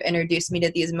that kind of introduced me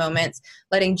to these moments,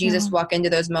 letting Jesus walk into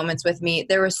those moments with me.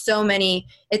 There were so many.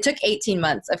 It took 18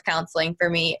 months of counseling for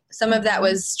me. Some of that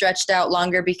was stretched out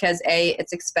longer because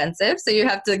it's expensive. So you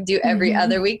have to do every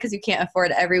other week because you can't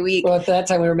afford every week. Well, at that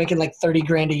time we were making like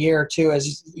 $30,000 a year too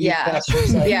as youth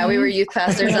pastors. We were youth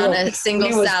pastors on a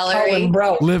single salary.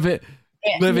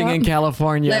 Living in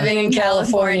California. We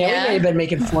may have been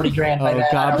making $40,000 by then.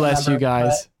 God bless you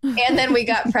guys. And then we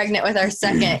got pregnant with our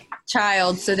second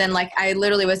child. So then I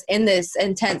literally was in this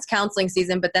intense counseling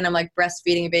season, but then I'm like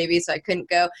breastfeeding a baby, so I couldn't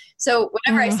go. So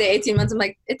whenever I say 18 months, I'm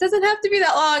like, it doesn't have to be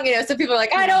that long. So people are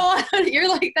like, I don't want it. You're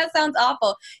like, that sounds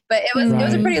awful. But it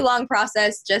was a pretty long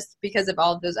process just because of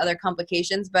all of those other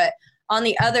complications. But on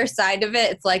the other side of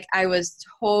it, it's like I was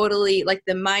totally, like,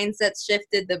 the mindset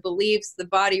shifted, the beliefs, the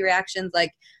body reactions.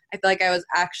 Like, I feel like I was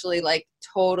actually like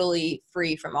totally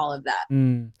free from all of that.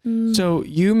 So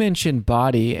you mentioned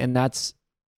body, and that's,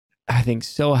 I think,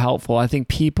 so helpful. I think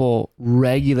people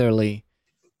regularly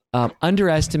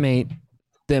underestimate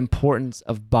the importance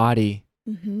of body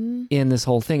in this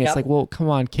whole thing. It's like, well, come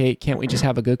on, Cait, can't we just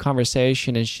have a good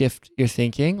conversation and shift your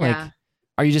thinking? Like,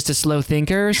 are you just a slow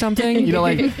thinker or something?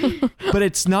 But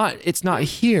it's not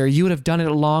here. You would have done it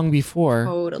long before.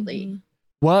 Totally.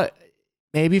 What,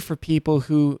 maybe for people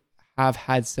who have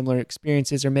had similar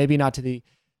experiences, or maybe not to the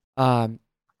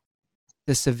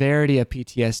severity of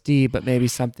PTSD, but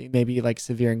maybe like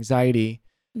severe anxiety,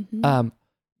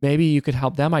 maybe you could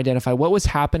help them identify what was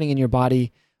happening in your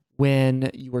body when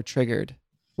you were triggered.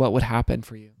 What would happen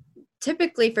for you?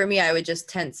 Typically for me, I would just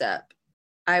tense up.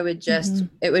 I would just,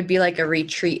 it would be like a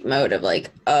retreat mode of like,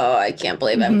 oh, I can't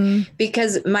believe him.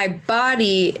 Because my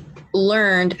body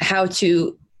learned how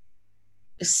to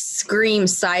scream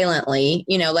silently,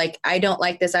 like, I don't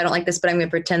like this, but I'm going to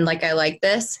pretend like I like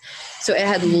this. So it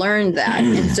had learned that.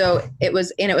 And so it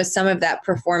was some of that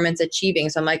performance achieving.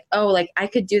 So I'm like, oh, like I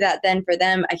could do that then for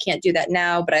them. I can't do that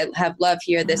now, but I have love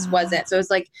here. This wasn't. So it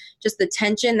was like just the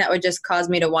tension that would just cause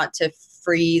me to want to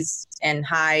freeze and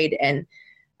hide and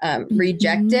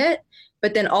reject it,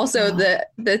 but then also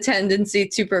the tendency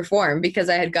to perform because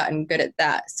I had gotten good at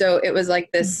that. So it was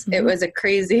like this, it was a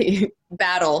crazy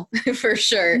battle for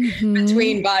sure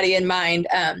between body and mind.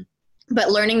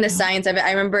 But learning the science of it, I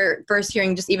remember first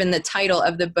hearing just even the title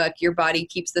of the book, Your Body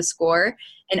Keeps the Score.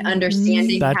 and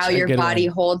understanding That's how a your good body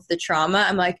one. holds the trauma,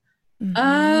 I'm like,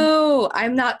 oh,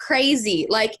 I'm not crazy.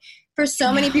 Like for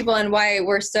so many people, and why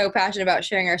we're so passionate about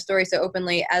sharing our story so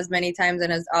openly as many times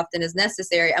and as often as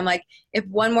necessary. I'm like, if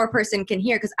one more person can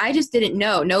hear, because I just didn't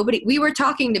know. We were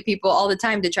talking to people all the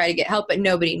time to try to get help, but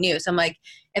nobody knew. So I'm like,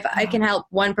 if I can help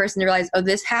one person to realize, oh,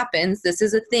 this happens, this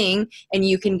is a thing, and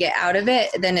you can get out of it,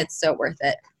 then it's so worth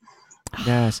it.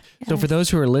 Yes. So for those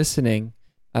who are listening,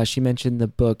 she mentioned the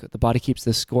book, The Body Keeps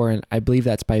the Score, and I believe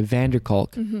that's by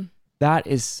Vanderkolk. Mm-hmm. That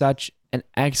is such an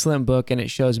excellent book, and it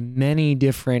shows many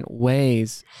different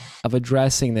ways of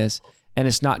addressing this. And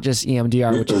it's not just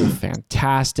EMDR, which is a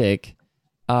fantastic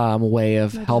way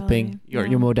of helping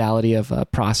your modality of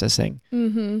processing.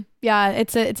 Mm-hmm. Yeah,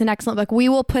 it's an excellent book. We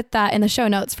will put that in the show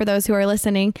notes for those who are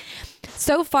listening.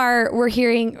 So far, we're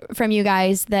hearing from you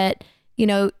guys that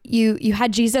you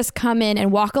had Jesus come in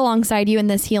and walk alongside you in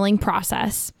this healing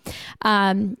process.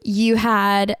 You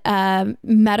had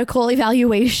medical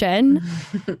evaluation.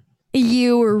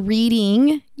 You were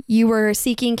reading. You were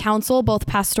seeking counsel, both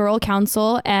pastoral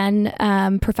counsel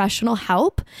and professional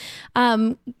help.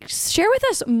 Share with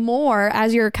us more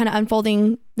as you're kind of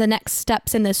unfolding the next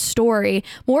steps in this story,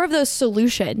 more of those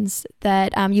solutions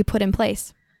that you put in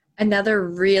place. Another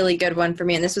really good one for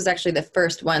me, and this was actually the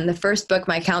first one. The first book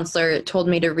my counselor told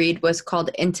me to read was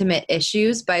called Intimate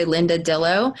Issues by Linda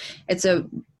Dillow. It's a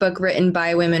book written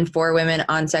by women for women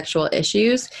on sexual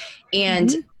issues.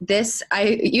 And this,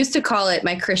 I used to call it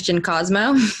my Christian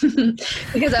Cosmo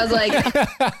because I was like,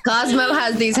 Cosmo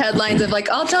has these headlines of like,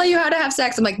 I'll tell you how to have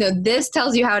sex. I'm like, no, this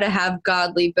tells you how to have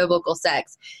godly biblical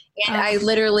sex. And I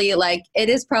literally it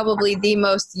is probably the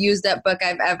most used up book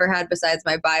I've ever had besides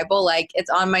my Bible. Like it's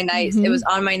on my it was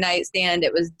on my nightstand.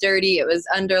 It was dirty. It was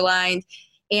underlined.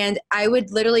 And I would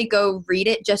literally go read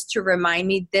it just to remind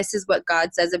me this is what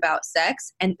God says about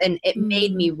sex. And it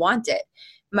made me want it.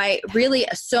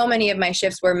 So many of my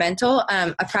shifts were mental.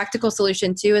 A practical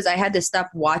solution too is I had to stop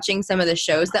watching some of the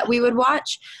shows that we would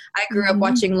watch. I grew up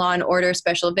watching Law and Order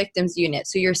Special Victims Unit.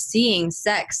 So you're seeing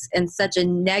sex in such a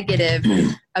negative,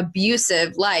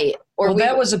 abusive light.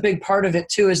 That was a big part of it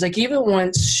too, is like even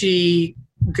once she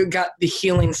got the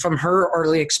healing from her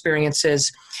early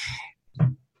experiences,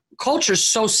 culture's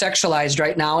so sexualized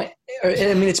right now.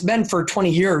 I mean, it's been for 20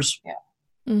 years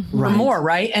or more,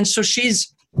 right? And so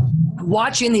she's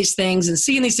watching these things and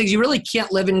seeing these things. You really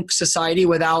can't live in society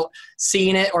without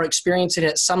seeing it or experiencing it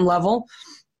at some level.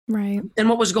 Right. And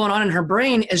what was going on in her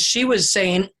brain is she was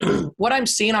saying, what I'm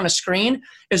seeing on a screen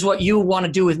is what you want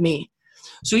to do with me.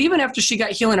 So even after she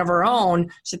got healing of her own,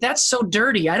 she said, that's so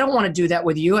dirty. I don't want to do that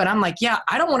with you. And I'm like, yeah,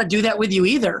 I don't want to do that with you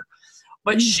either.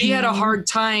 But she had a hard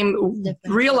time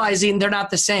realizing they're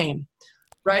not the same.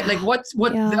 Right? Like what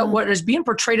is being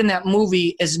portrayed in that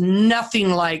movie is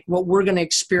nothing like what we're going to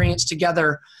experience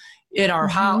together in our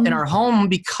house, in our home,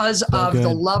 because of the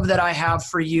love that I have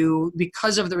for you,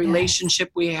 because of the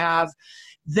relationship we have.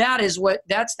 That's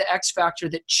the X factor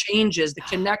that changes the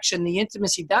connection, the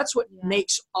intimacy. That's what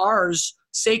makes ours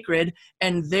sacred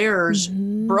and theirs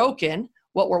broken,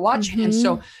 what we're watching. And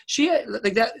so she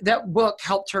that book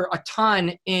helped her a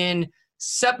ton in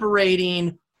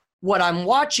separating what I'm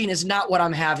watching is not what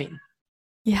I'm having.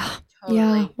 Yeah. Totally.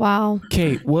 Yeah. Wow.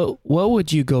 Cait, what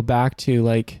would you go back to?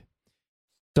 Like,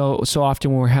 so often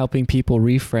when we're helping people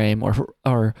reframe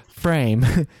or frame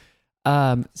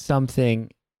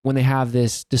something, when they have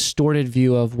this distorted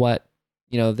view of what,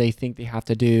 they think they have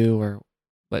to do or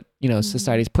what,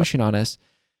 society's pushing on us.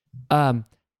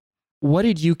 What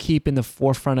did you keep in the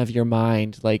forefront of your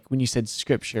mind? Like when you said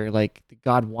scripture, like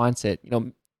God wants it,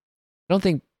 I don't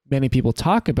think many people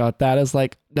talk about that as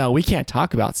like, no, we can't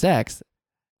talk about sex.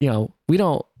 We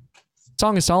don't.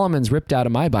 Song of Solomon's ripped out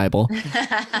of my Bible.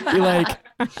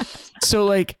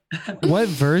 What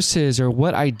verses or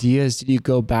what ideas did you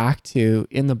go back to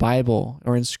in the Bible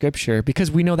or in scripture?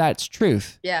 Because we know that's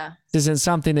truth. Yeah. This isn't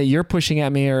something that you're pushing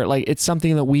at me or like, it's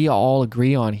something that we all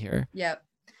agree on here. Yep.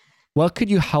 What could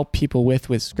you help people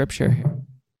with scripture here?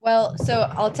 Well,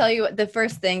 so I'll tell you the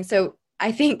first thing. So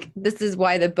I think this is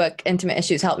why the book Intimate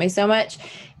Issues helped me so much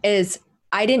is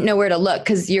I didn't know where to look.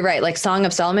 Cause you're right. Like Song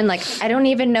of Solomon, like, I don't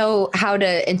even know how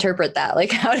to interpret that. Like,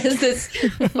 how does this,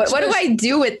 what do I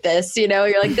do with this?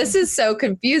 You're like, this is so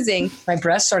confusing. My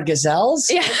breasts are gazelles.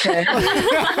 Yeah. Okay.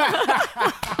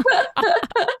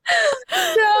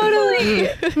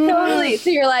 Totally. So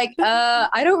you're like,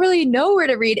 I don't really know where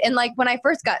to read. And like, when I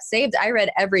first got saved, I read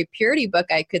every purity book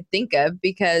I could think of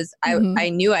because I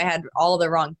knew I had all the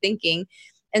wrong thinking.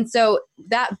 And so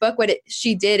that book,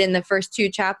 she did in the first 2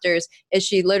 chapters is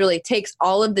she literally takes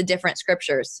all of the different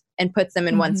scriptures and puts them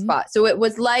in one spot. So it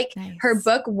was like her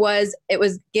book was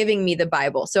giving me the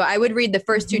Bible. So I would read the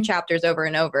first 2 chapters over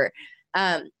and over.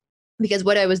 Because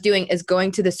what I was doing is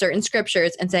going to the certain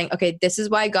scriptures and saying, okay, this is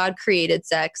why God created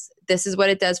sex. This is what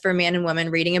it does for man and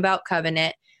woman, reading about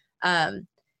covenant.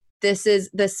 This is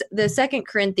the 2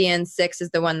 Corinthians 6 is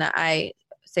the one that I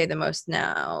say the most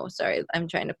now. Sorry, I'm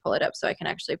trying to pull it up so I can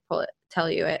actually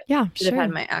tell you it. Yeah, I've had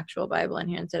my actual Bible in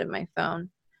here instead of my phone.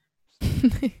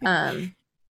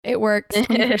 It works.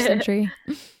 21st century.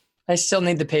 I still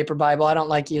need the paper Bible. I don't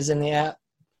like using the app.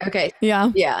 Okay.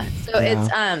 Yeah. So it's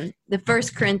the 1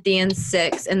 Corinthians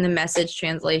 6 in the Message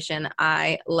translation.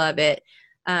 I love it.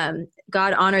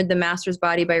 God honored the master's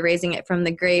body by raising it from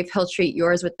the grave. He'll treat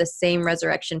yours with the same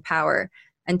resurrection power.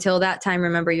 Until that time,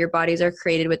 remember, your bodies are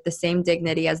created with the same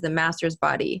dignity as the master's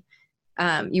body.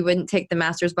 You wouldn't take the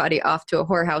master's body off to a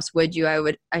whorehouse, would you?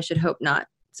 I should hope not.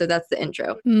 So that's the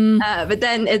intro. But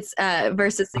then it's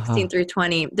verses 16 through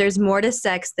 20. There's more to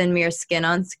sex than mere skin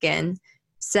on skin.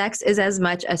 Sex is as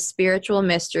much a spiritual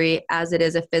mystery as it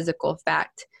is a physical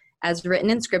fact. As written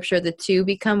in scripture, the two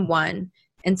become one.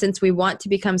 And since we want to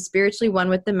become spiritually one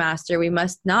with the master, we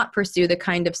must not pursue the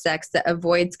kind of sex that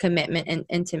avoids commitment and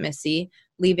intimacy,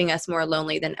 leaving us more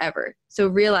lonely than ever. So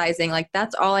realizing like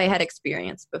that's all I had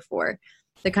experienced before,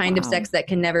 the kind of sex that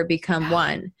can never become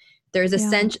one. There's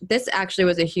this actually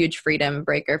was a huge freedom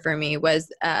breaker for me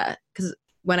was because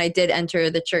when I did enter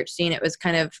the church scene, it was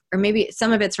kind of, or maybe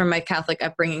some of it's from my Catholic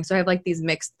upbringing. So I have like these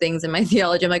mixed things in my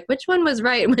theology. I'm like, which one was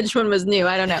right and which one was new?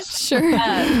 I don't know. Sure.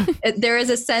 There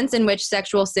is a sense in which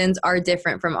sexual sins are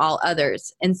different from all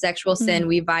others. In sexual sin,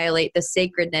 we violate the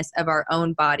sacredness of our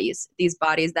own bodies, these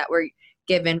bodies that were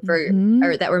given for,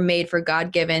 or that were made for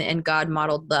God-given and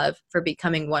God-modeled love for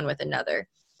becoming one with another.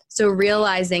 So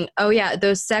realizing, oh yeah,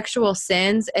 those sexual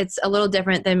sins, it's a little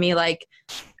different than me like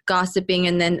gossiping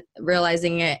and then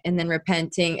realizing it and then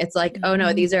repenting. It's like, oh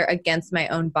no, these are against my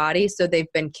own body. So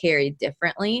they've been carried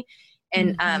differently,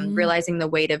 and realizing the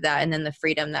weight of that and then the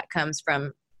freedom that comes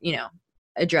from,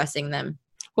 addressing them.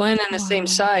 Well, and on the same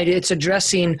side, it's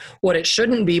addressing what it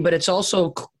shouldn't be, but it's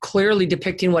also clearly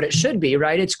depicting what it should be,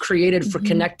 right? It's created for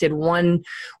connected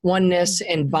oneness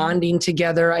and bonding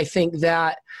together. I think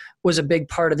that was a big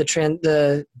part of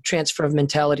the transfer of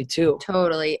mentality too.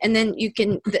 Totally. And then you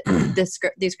can,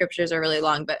 these scriptures are really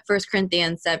long, but 1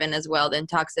 Corinthians 7 as well then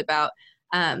talks about,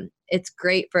 it's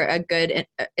great for a good,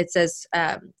 it says,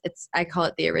 I call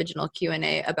it the original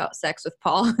Q&A about sex with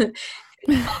Paul.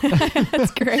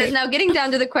 That's great. Says, now getting down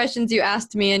to the questions you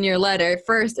asked me in your letter,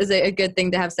 first, is it a good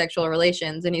thing to have sexual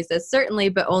relations? And he says, certainly,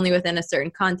 but only within a certain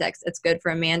context. It's good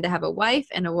for a man to have a wife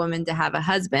and a woman to have a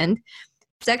husband.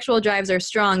 Sexual drives are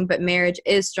strong, but marriage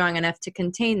is strong enough to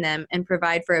contain them and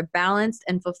provide for a balanced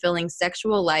and fulfilling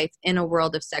sexual life in a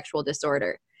world of sexual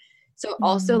disorder. So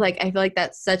also, I feel like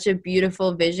that's such a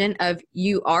beautiful vision of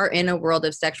you are in a world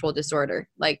of sexual disorder.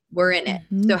 Like, we're in it.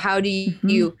 So how do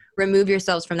you remove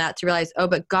yourselves from that to realize, oh,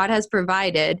 but God has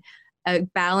provided a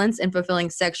balanced and fulfilling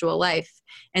sexual life.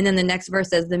 And then the next verse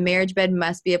says, the marriage bed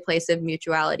must be a place of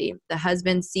mutuality. The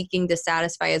husband seeking to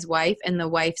satisfy his wife and the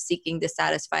wife seeking to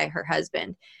satisfy her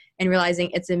husband, and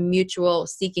realizing it's a mutual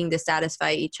seeking to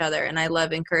satisfy each other. And I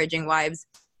love encouraging wives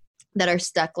that are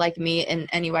stuck like me, and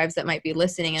any wives that might be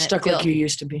listening and stuck like you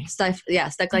used to be. Stuck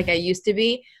like I used to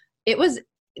be.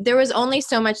 There was only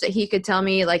so much that he could tell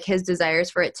me, like his desires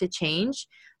for it to change.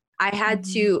 I had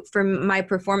to, for my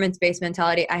performance-based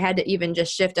mentality, I had to even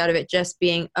just shift out of it just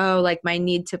being, like my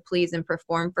need to please and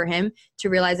perform for him, to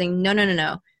realizing,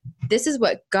 no. This is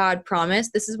what God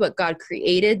promised. This is what God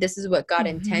created. This is what God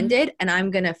intended. And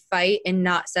I'm going to fight and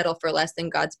not settle for less than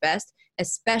God's best,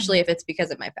 especially if it's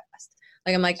because of my past.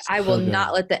 Like, I'm like, I will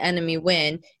not let the enemy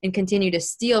win and continue to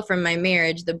steal from my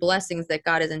marriage the blessings that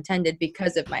God has intended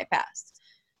because of my past.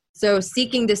 So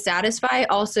seeking to satisfy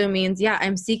also means,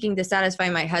 I'm seeking to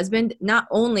satisfy my husband, not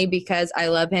only because I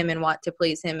love him and want to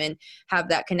please him and have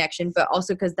that connection, but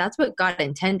also because that's what God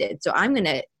intended. So I'm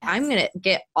going to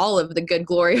get all of the good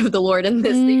glory of the Lord in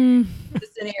this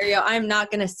scenario. I'm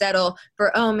not going to settle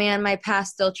for, oh man, my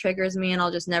past still triggers me and I'll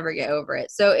just never get over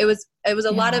it. So it was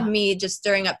a lot of me just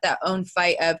stirring up that own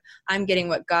fight of, I'm getting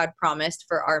what God promised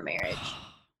for our marriage.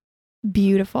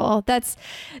 Beautiful.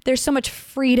 There's so much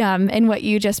freedom in what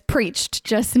you just preached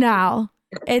just now.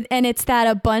 And it's that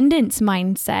abundance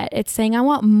mindset. It's saying, I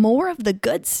want more of the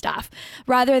good stuff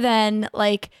rather than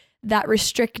like that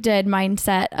restricted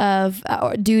mindset of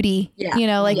duty,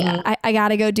 I got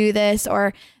to go do this,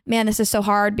 or man, this is so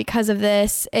hard because of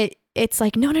this. it's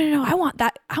like, no, I want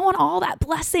that. I want all that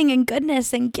blessing and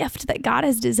goodness and gift that God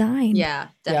has designed. Yeah,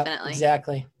 definitely. Yep,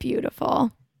 exactly.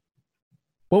 Beautiful.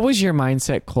 What was your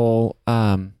mindset, Cole?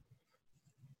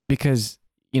 Because,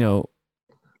 your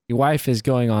wife is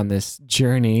going on this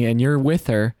journey and you're with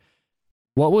her.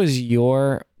 What was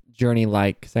your journey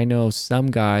like? Because I know some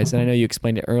guys, and I know you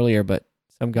explained it earlier, but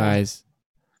some guys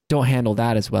don't handle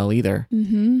that as well either.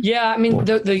 Mm-hmm. Yeah, I mean,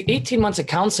 the 18 months of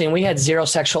counseling, we had zero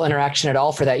sexual interaction at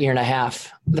all for that 1.5 years.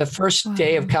 The first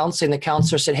day of counseling, the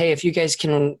counselor said, hey, if you guys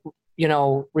can,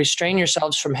 restrain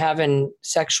yourselves from having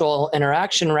sexual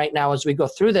interaction right now as we go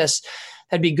through this,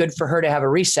 that'd be good for her to have a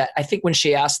reset. I think when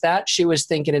she asked that, she was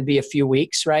thinking it'd be a few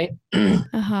weeks, right?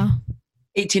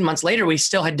 18 months later, we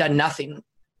still had done nothing,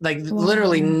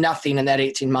 literally nothing in that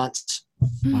 18 months.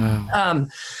 Wow.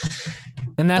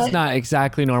 And that's not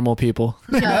exactly normal, people.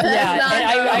 Yeah,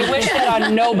 and I wish that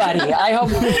on nobody. I hope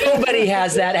nobody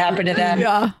has that happen to them.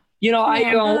 Yeah.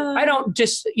 I don't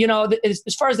just,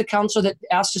 as far as the counselor that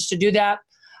asked us to do that,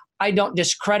 I don't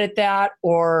discredit that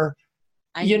or.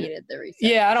 I needed the reset.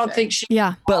 Yeah, I don't think she.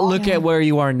 Yeah. But look at where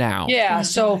you are now. Yeah.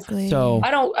 Exactly. So I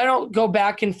don't go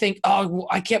back and think, oh,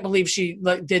 I can't believe she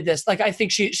did this. I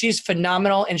think she's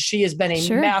phenomenal and she has been a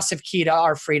massive key to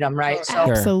our freedom. Right. So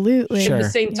absolutely. At the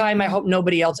same time, I hope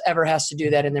nobody else ever has to do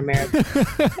that in their marriage.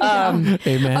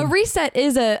 Amen. A reset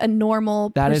is a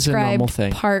normal, that is a normal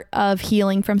thing. Part of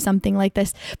healing from something like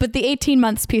this. But the 18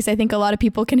 months piece, I think a lot of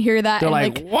people can hear that. They're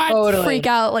and what? Totally. Freak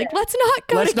out. Let's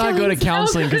not go to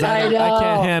counseling because I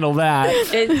can't handle that.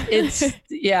 It's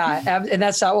and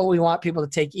that's not what we want people to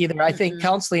take either. I think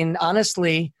counseling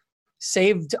honestly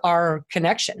saved our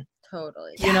connection.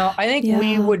 Totally. I think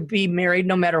we would be married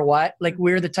no matter what.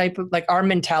 We're the type of our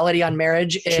mentality on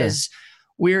marriage is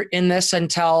we're in this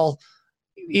until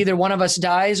either one of us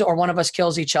dies or one of us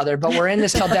kills each other, but we're in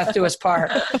this till death do us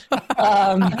part.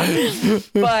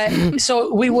 But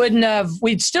so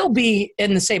we'd still be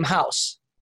in the same house.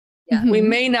 Yeah. We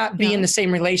may not be in the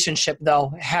same relationship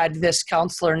though, had this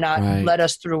counselor not led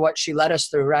us through what she led us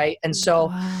through. Right. And so,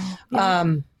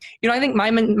 I think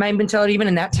my mentality even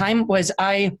in that time was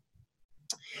I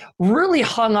really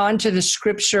hung on to the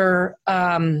scripture.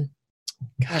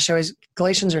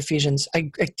 Galatians or Ephesians. I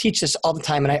teach this all the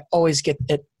time and I always get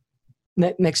it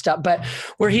mixed up, but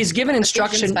where he's given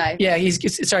instruction.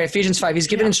 Ephesians 5. He's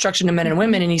given instruction to men and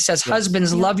women. And he says,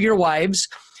 husbands, love your wives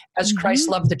as Christ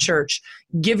loved the church,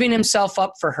 giving himself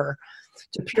up for her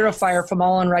to purify her from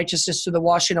all unrighteousness through the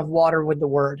washing of water with the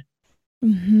word.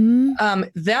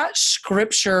 That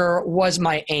scripture was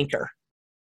my anchor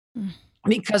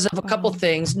because of a couple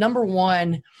things. Number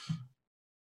one,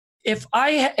 if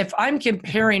I'm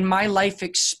comparing my life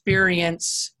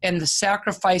experience and the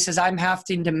sacrifices I'm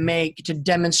having to make to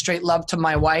demonstrate love to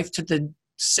my wife to the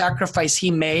sacrifice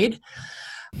he made,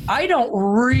 I don't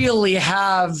really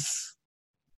have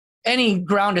any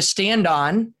ground to stand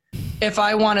on if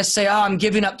I want to say, I'm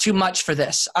giving up too much for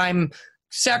this. I'm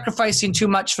sacrificing too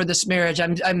much for this marriage.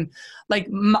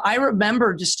 I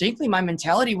remember distinctly my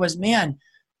mentality was, man,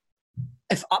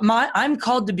 if I'm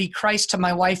called to be Christ to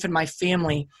my wife and my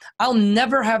family, I'll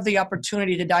never have the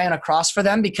opportunity to die on a cross for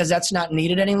them because that's not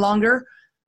needed any longer.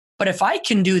 But if I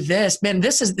can do this, man,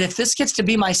 if this gets to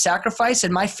be my sacrifice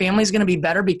and my family's going to be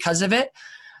better because of it,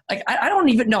 I don't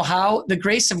even know how, the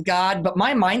grace of God, but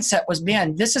my mindset was,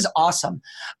 man, this is awesome.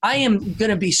 I am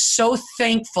going to be so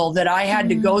thankful that I had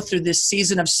to go through this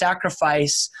season of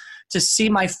sacrifice to see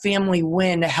my family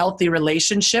win a healthy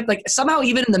relationship. Somehow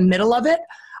even in the middle of it,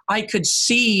 I could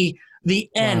see the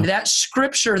end. Wow. That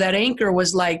scripture, that anchor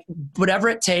was whatever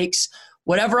it takes,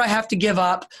 whatever I have to give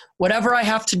up, whatever I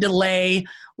have to delay,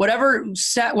 whatever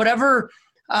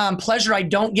pleasure I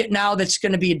don't get now that's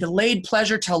going to be a delayed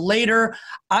pleasure till later,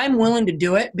 I'm willing to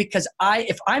do it because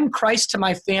if I'm Christ to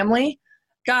my family,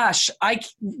 gosh,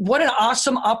 what an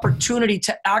awesome opportunity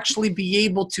to actually be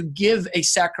able to give a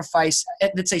sacrifice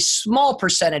that's a small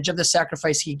percentage of the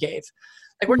sacrifice he gave.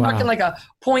 We're talking a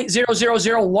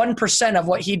 0.0001% of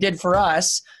what he did for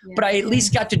us, but I at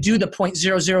least got to do the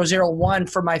 0.0001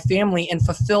 for my family and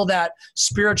fulfill that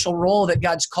spiritual role that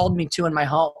God's called me to in my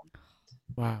home.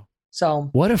 Wow. So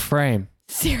what a frame.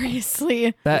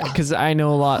 Seriously. Because I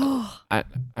know a lot.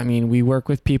 I mean, we work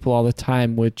with people all the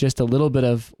time with just a little bit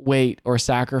of weight or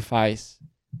sacrifice.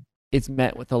 It's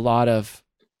met with a lot of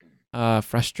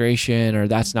frustration or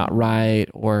that's not right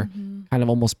or kind of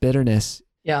almost bitterness.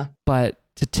 Yeah. But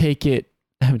to take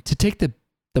the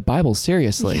Bible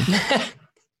seriously.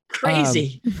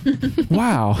 Crazy.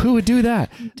 Wow. Who would do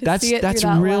that? That's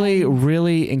really, line.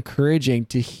 really encouraging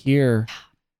to hear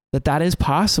that is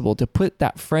possible, to put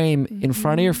that frame in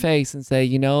front of your face and say,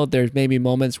 there's maybe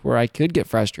moments where I could get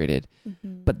frustrated,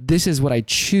 but this is what I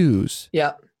choose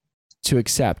to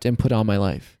accept and put on my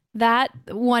life. That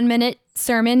 1 minute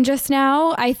sermon just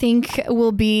now, I think,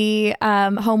 will be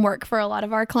homework for a lot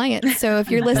of our clients. So if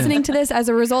you're listening to this as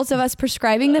a result of us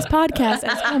prescribing this podcast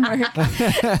as homework,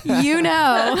 you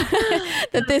know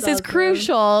that this is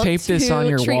crucial. Tape this on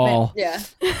your treatment. wall. Yeah.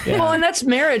 Well, and that's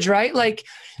marriage, right? Like,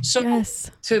 so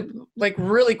Yes. to like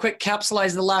really quick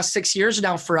capsulize the last 6 years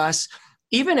now for us,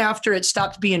 even after it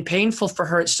stopped being painful for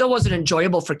her, it still wasn't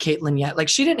enjoyable for Caitlin yet. Like,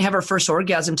 she didn't have her first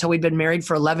orgasm until we'd been married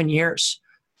for 11 years.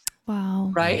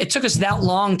 Wow. Right. It took us that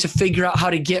long to figure out how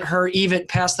to get her even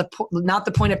past not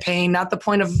the point of pain, not the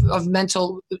point of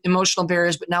mental, emotional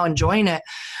barriers, but now enjoying it.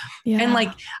 Yeah. And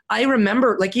like, I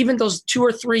remember like even those 2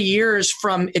 or 3 years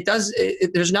from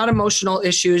there's not emotional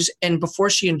issues. And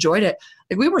before she enjoyed it,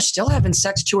 like we were still having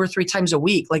sex 2 or 3 times a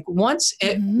week. Like once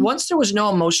there was no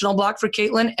emotional block for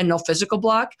Caitlin and no physical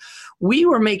block, we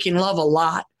were making love a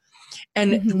lot.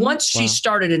 And once she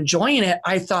started enjoying it,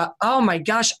 I thought, oh my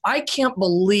gosh, I can't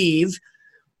believe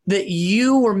that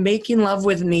you were making love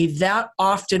with me that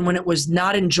often when it was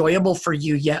not enjoyable for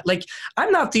you yet. Like,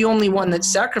 I'm not the only one that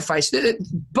sacrificed.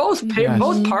 Both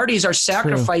parties are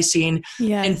sacrificing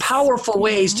in powerful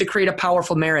ways to create a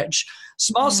powerful marriage.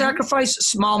 Small sacrifice,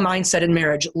 small mindset in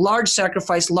marriage. Large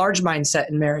sacrifice, large mindset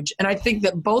in marriage. And I think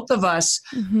that both of us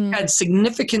had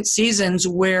significant seasons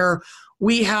where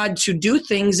we had to do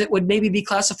things that would maybe be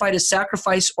classified as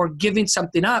sacrifice or giving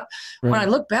something up. Right. When I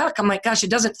look back, I'm like, gosh, it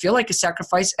doesn't feel like a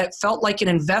sacrifice. It felt like an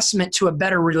investment to a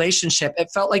better relationship. It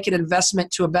felt like an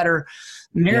investment to a better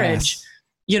marriage.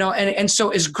 Yes. And so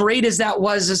as great as that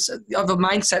was of a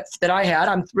mindset that I had,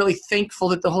 I'm really thankful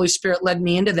that the Holy Spirit led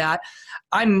me into that.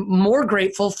 I'm more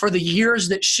grateful for the years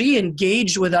that she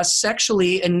engaged with us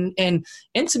sexually and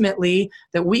intimately,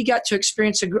 that we got to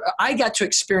experience. I got to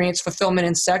experience fulfillment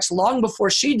in sex long before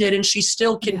she did, and she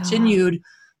still continued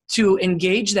to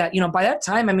engage that. By that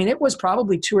time, I mean, it was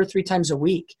probably 2 or 3 times a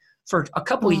week for a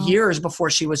couple of years before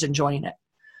she was enjoying it.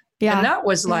 Yeah. And that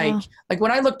was like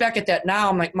when I look back at that now,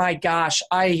 I'm like, my gosh,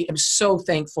 I am so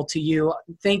thankful to you.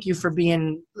 Thank you for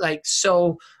being like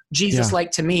so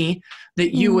Jesus-like to me,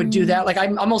 that you would do that. Like,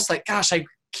 I'm almost like, gosh, I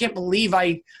can't believe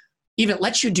I even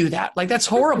let you do that. Like, that's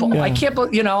horrible. I can't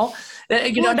believe, not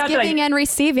giving and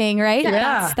receiving, right?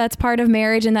 Yeah. That's part of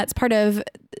marriage, and that's part of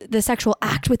the sexual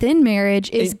act within marriage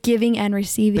is giving and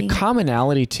receiving. The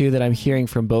commonality too that I'm hearing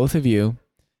from both of you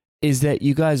is that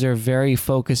you guys are very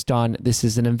focused on, this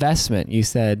is an investment. You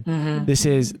said this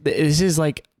is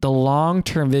like the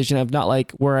long-term vision of not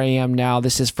like where I am now,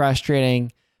 this is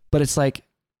frustrating, but it's like,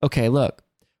 okay, look,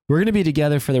 we're going to be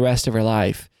together for the rest of our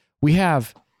life. We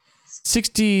have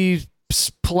 60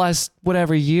 plus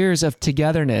whatever years of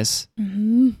togetherness.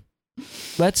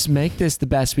 Let's make this the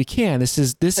best we can.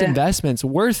 This investment's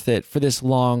worth it for this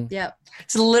long. Yeah.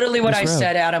 It's literally what I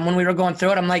said, Adam, when we were going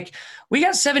through it. I'm like, we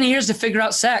got 7 years to figure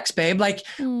out sex, babe. Like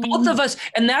both of us.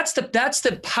 And that's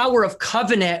the power of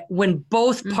covenant, when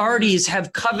both parties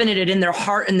have covenanted in their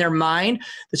heart and their mind.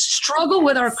 The struggle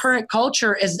with our current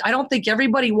culture is I don't think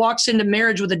everybody walks into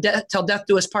marriage with a till death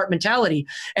do us part mentality.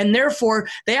 And therefore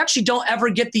they actually don't ever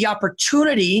get the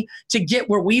opportunity to get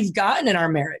where we've gotten in our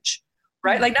marriage.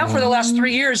 Right? Like now for the last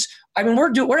 3 years, I mean,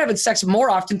 we're having sex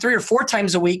more often, 3 or 4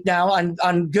 times a week now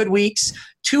on good weeks,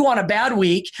 2 on a bad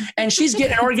week. And she's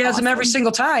getting an orgasm every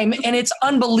single time. And it's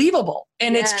unbelievable.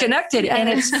 And it's connected and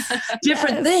it's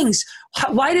different things.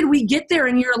 Why did we get there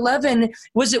in year 11?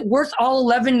 Was it worth all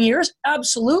 11 years?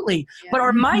 Absolutely. Yeah. But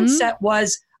our mindset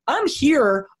was, I'm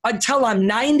here until I'm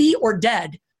 90 or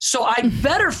dead. So I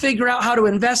better figure out how to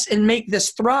invest and make this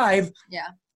thrive. Yeah.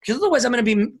 Because otherwise I'm going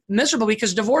to be miserable,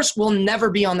 because divorce will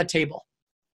never be on the table.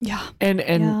 Yeah.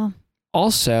 And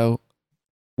also,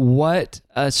 what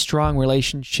a strong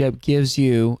relationship gives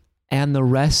you and the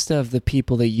rest of the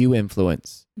people that you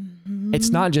influence. It's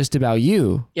not just about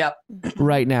you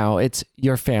right now. It's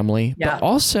your family, but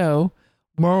also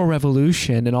Moral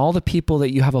Revolution and all the people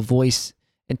that you have a voice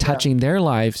in touching their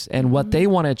lives and what they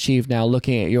want to achieve now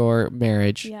looking at your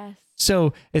marriage. Yes.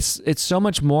 So it's so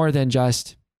much more than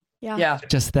just...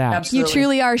 just that. Absolutely. You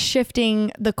truly are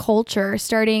shifting the culture,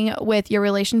 starting with your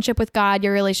relationship with God,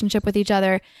 your relationship with each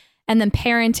other, and then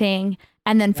parenting.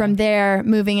 And then from there,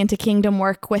 moving into kingdom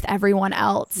work with everyone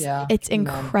else. Yeah. It's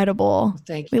incredible.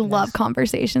 Thank you. We love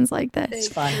conversations like this. It's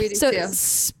fun. So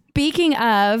Speaking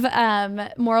of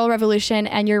Moral Revolution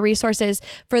and your resources,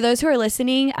 for those who are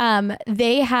listening,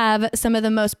 they have some of the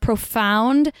most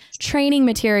profound training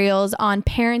materials on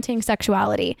parenting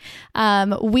sexuality.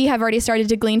 We have already started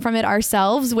to glean from it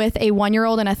ourselves with a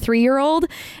 1-year-old and a 3-year-old.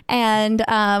 And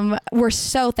we're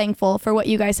so thankful for what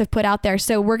you guys have put out there.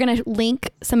 So we're going to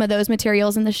link some of those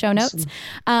materials in the show notes.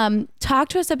 Talk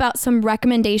to us about some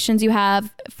recommendations you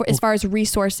have for, as far as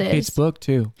resources. Cait's book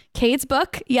too. Cait's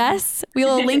book. Yes. We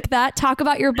will link that. Talk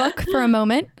about your book for a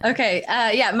moment. Okay.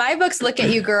 Yeah. My book's Look at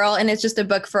You Girl. And it's just a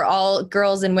book for all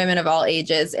girls and women of all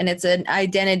ages. And it's an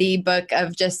identity book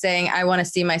of just saying, I want to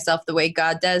see myself the way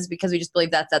God does, because we just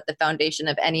believe that's at the foundation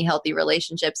of any healthy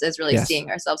relationships, is really seeing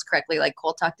ourselves correctly. Like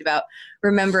Cole talked about,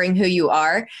 remembering who you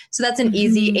are. So that's an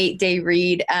easy 8-day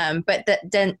read. But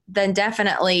then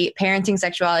definitely Parenting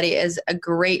Sexuality is a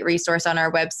great resource on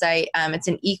our website. It's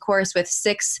an e-course with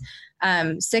 6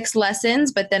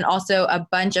 lessons, but then also a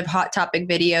bunch of hot topic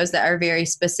videos that are very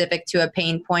specific to a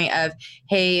pain point of,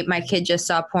 hey, my kid just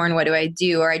saw porn, what do I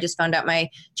do? Or I just found out my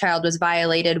child was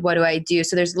violated, what do I do?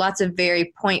 So there's lots of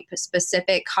very point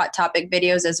specific hot topic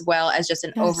videos, as well as just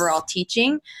an overall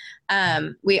teaching.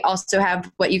 We also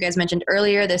have what you guys mentioned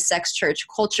earlier, the Sex Church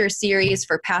Culture series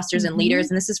for pastors and leaders.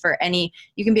 And this is for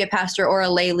you can be a pastor or a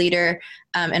lay leader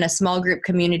in a small group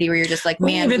community where you're just like,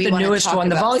 man, even the newest one,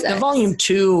 the volume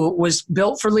 2 was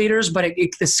built for leaders, but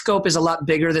the scope is a lot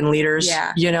bigger than leaders.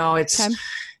 Yeah. You know,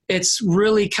 it's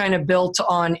really kind of built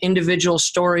on individual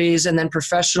stories and then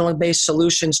professional based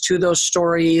solutions to those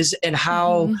stories, and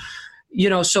how, you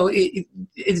know, so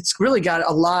it's really got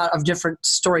a lot of different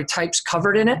story types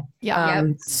covered in it. Yeah.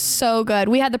 So good.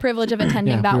 We had the privilege of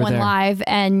attending that one live,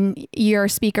 and your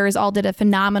speakers all did a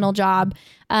phenomenal job.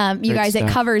 You guys, it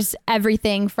covers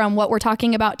everything from what we're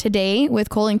talking about today with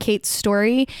Cole and Cait's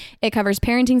story. It covers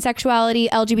parenting sexuality,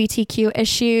 LGBTQ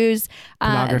issues,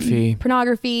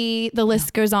 pornography, the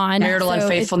list goes on. Marital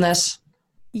unfaithfulness.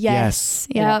 Yes.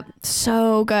 Yep.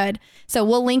 So good. So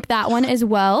we'll link that one as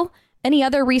well. Any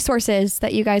other resources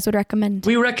that you guys would recommend?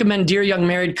 We recommend Dear Young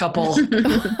Married Couple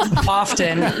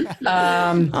often.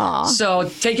 So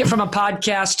take it from a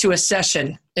podcast to a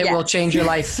session. It will change your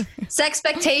life.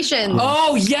 Sexpectations.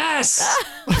 Oh, yes.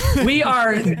 We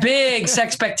are big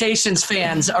Sexpectations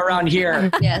fans around here.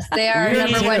 Yes, they are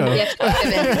number one gift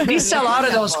given. We sell out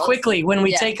of those quickly when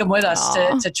we take them with us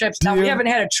to trips. Now, we haven't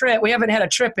had a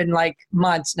trip in like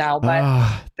months now,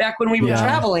 but back when we were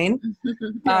traveling.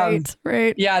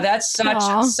 Right. Yeah, that's such,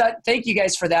 thank you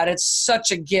guys for that. It's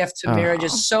such a gift to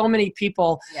marriages. So many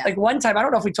people, like one time, I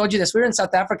don't know if we told you this, we were in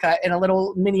South Africa in a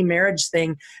little mini marriage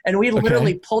thing, and we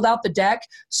literally pulled out the deck,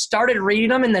 started reading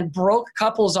them, and then broke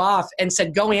couples off and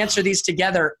said, go answer these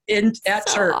together at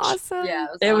church. Awesome. Yeah,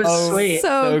 it was sweet.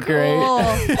 So cool.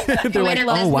 Great. They're like,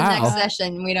 oh, wow. The next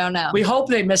session, we don't know. We hope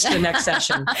they missed the next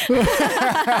session.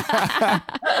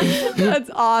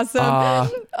 That's awesome.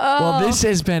 Well, this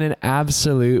has been an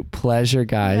absolute pleasure,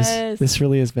 guys. Yes. This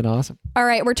really has been awesome. All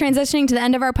right, we're transitioning to the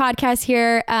end of our podcast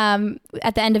here.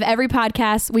 At the end of every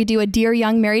podcast, we do a Dear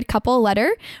Young Married Couple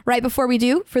letter. Right before we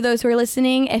do, for those who are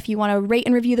listening, if you want to rate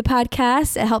and review the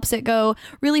podcast, it helps it go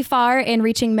really far in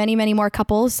reaching many, many more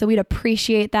couples. So we'd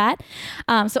appreciate that.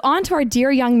 So on to our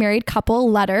Dear Young Married Couple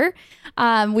letter.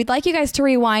 We'd like you guys to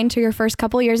rewind to your first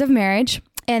couple years of marriage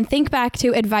and think back to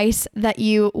advice that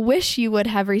you wish you would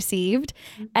have received,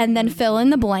 and then fill in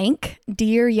the blank.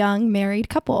 Dear Young Married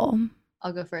Couple.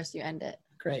 I'll go first. You end it.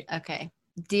 Great. Okay.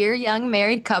 Dear young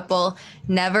married couple,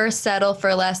 never settle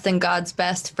for less than God's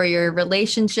best for your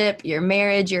relationship, your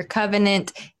marriage, your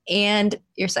covenant, and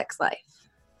your sex life.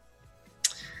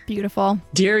 Beautiful.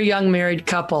 Dear young married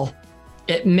couple,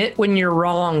 admit when you're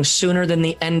wrong sooner than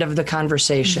the end of the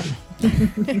conversation.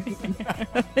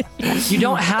 You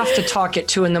don't have to talk at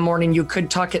 2 a.m. You could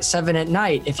talk at 7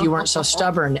 p.m. if you weren't so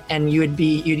stubborn, and you'd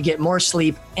get more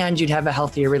sleep and you'd have a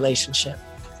healthier relationship.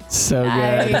 So good.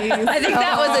 I think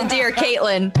that was a Dear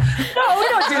Caitlin. No, we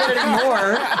don't do that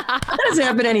anymore. That doesn't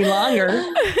happen any longer.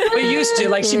 We used to.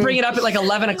 Like, she'd bring it up at like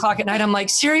 11 o'clock at night. I'm like,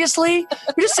 seriously?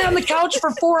 We just sat on the couch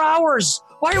for 4 hours.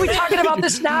 Why are we talking about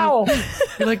this now?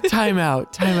 You're like, time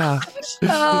out.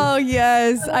 Oh,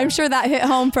 yes. I'm sure that hit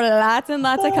home for lots and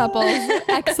lots of couples.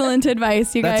 Excellent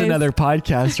advice, you guys. That's another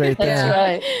podcast right there.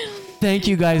 That's right. Thank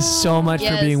you guys so much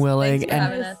for being willing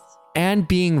and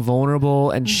being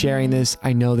vulnerable and sharing this.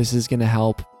 I know this is going to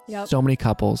help so many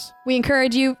couples. We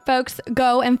encourage you folks,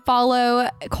 go and follow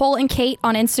Cole and Cait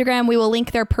on Instagram. We will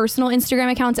link their personal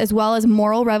Instagram accounts as well as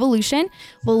Moral Revolution.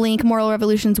 We'll link Moral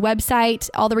Revolution's website,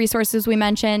 all the resources we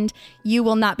mentioned. You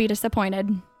will not be disappointed.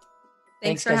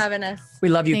 Thanks for having us. We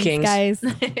love you, Thanks, kings.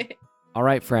 Guys. All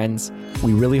right, friends,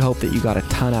 we really hope that you got a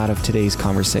ton out of today's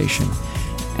conversation.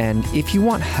 And if you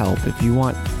want help, if you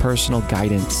want personal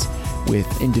guidance with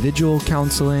individual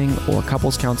counseling or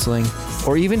couples counseling,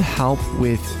 or even help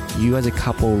with you as a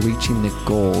couple reaching the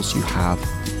goals you have,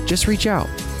 just reach out.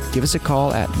 Give us a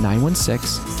call at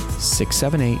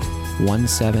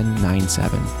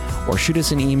 916-678-1797 or shoot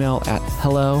us an email at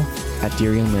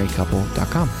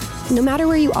hello@dearyoungmarriedcouple.com. No matter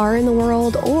where you are in the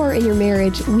world or in your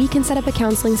marriage, we can set up a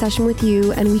counseling session with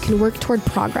you and we can work toward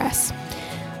progress.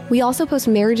 We also post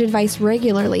marriage advice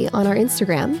regularly on our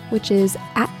Instagram, which is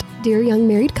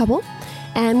 @DearYoungMarriedCouple,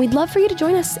 and we'd love for you to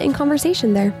join us in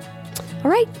conversation there.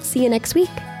 All right, see you next week.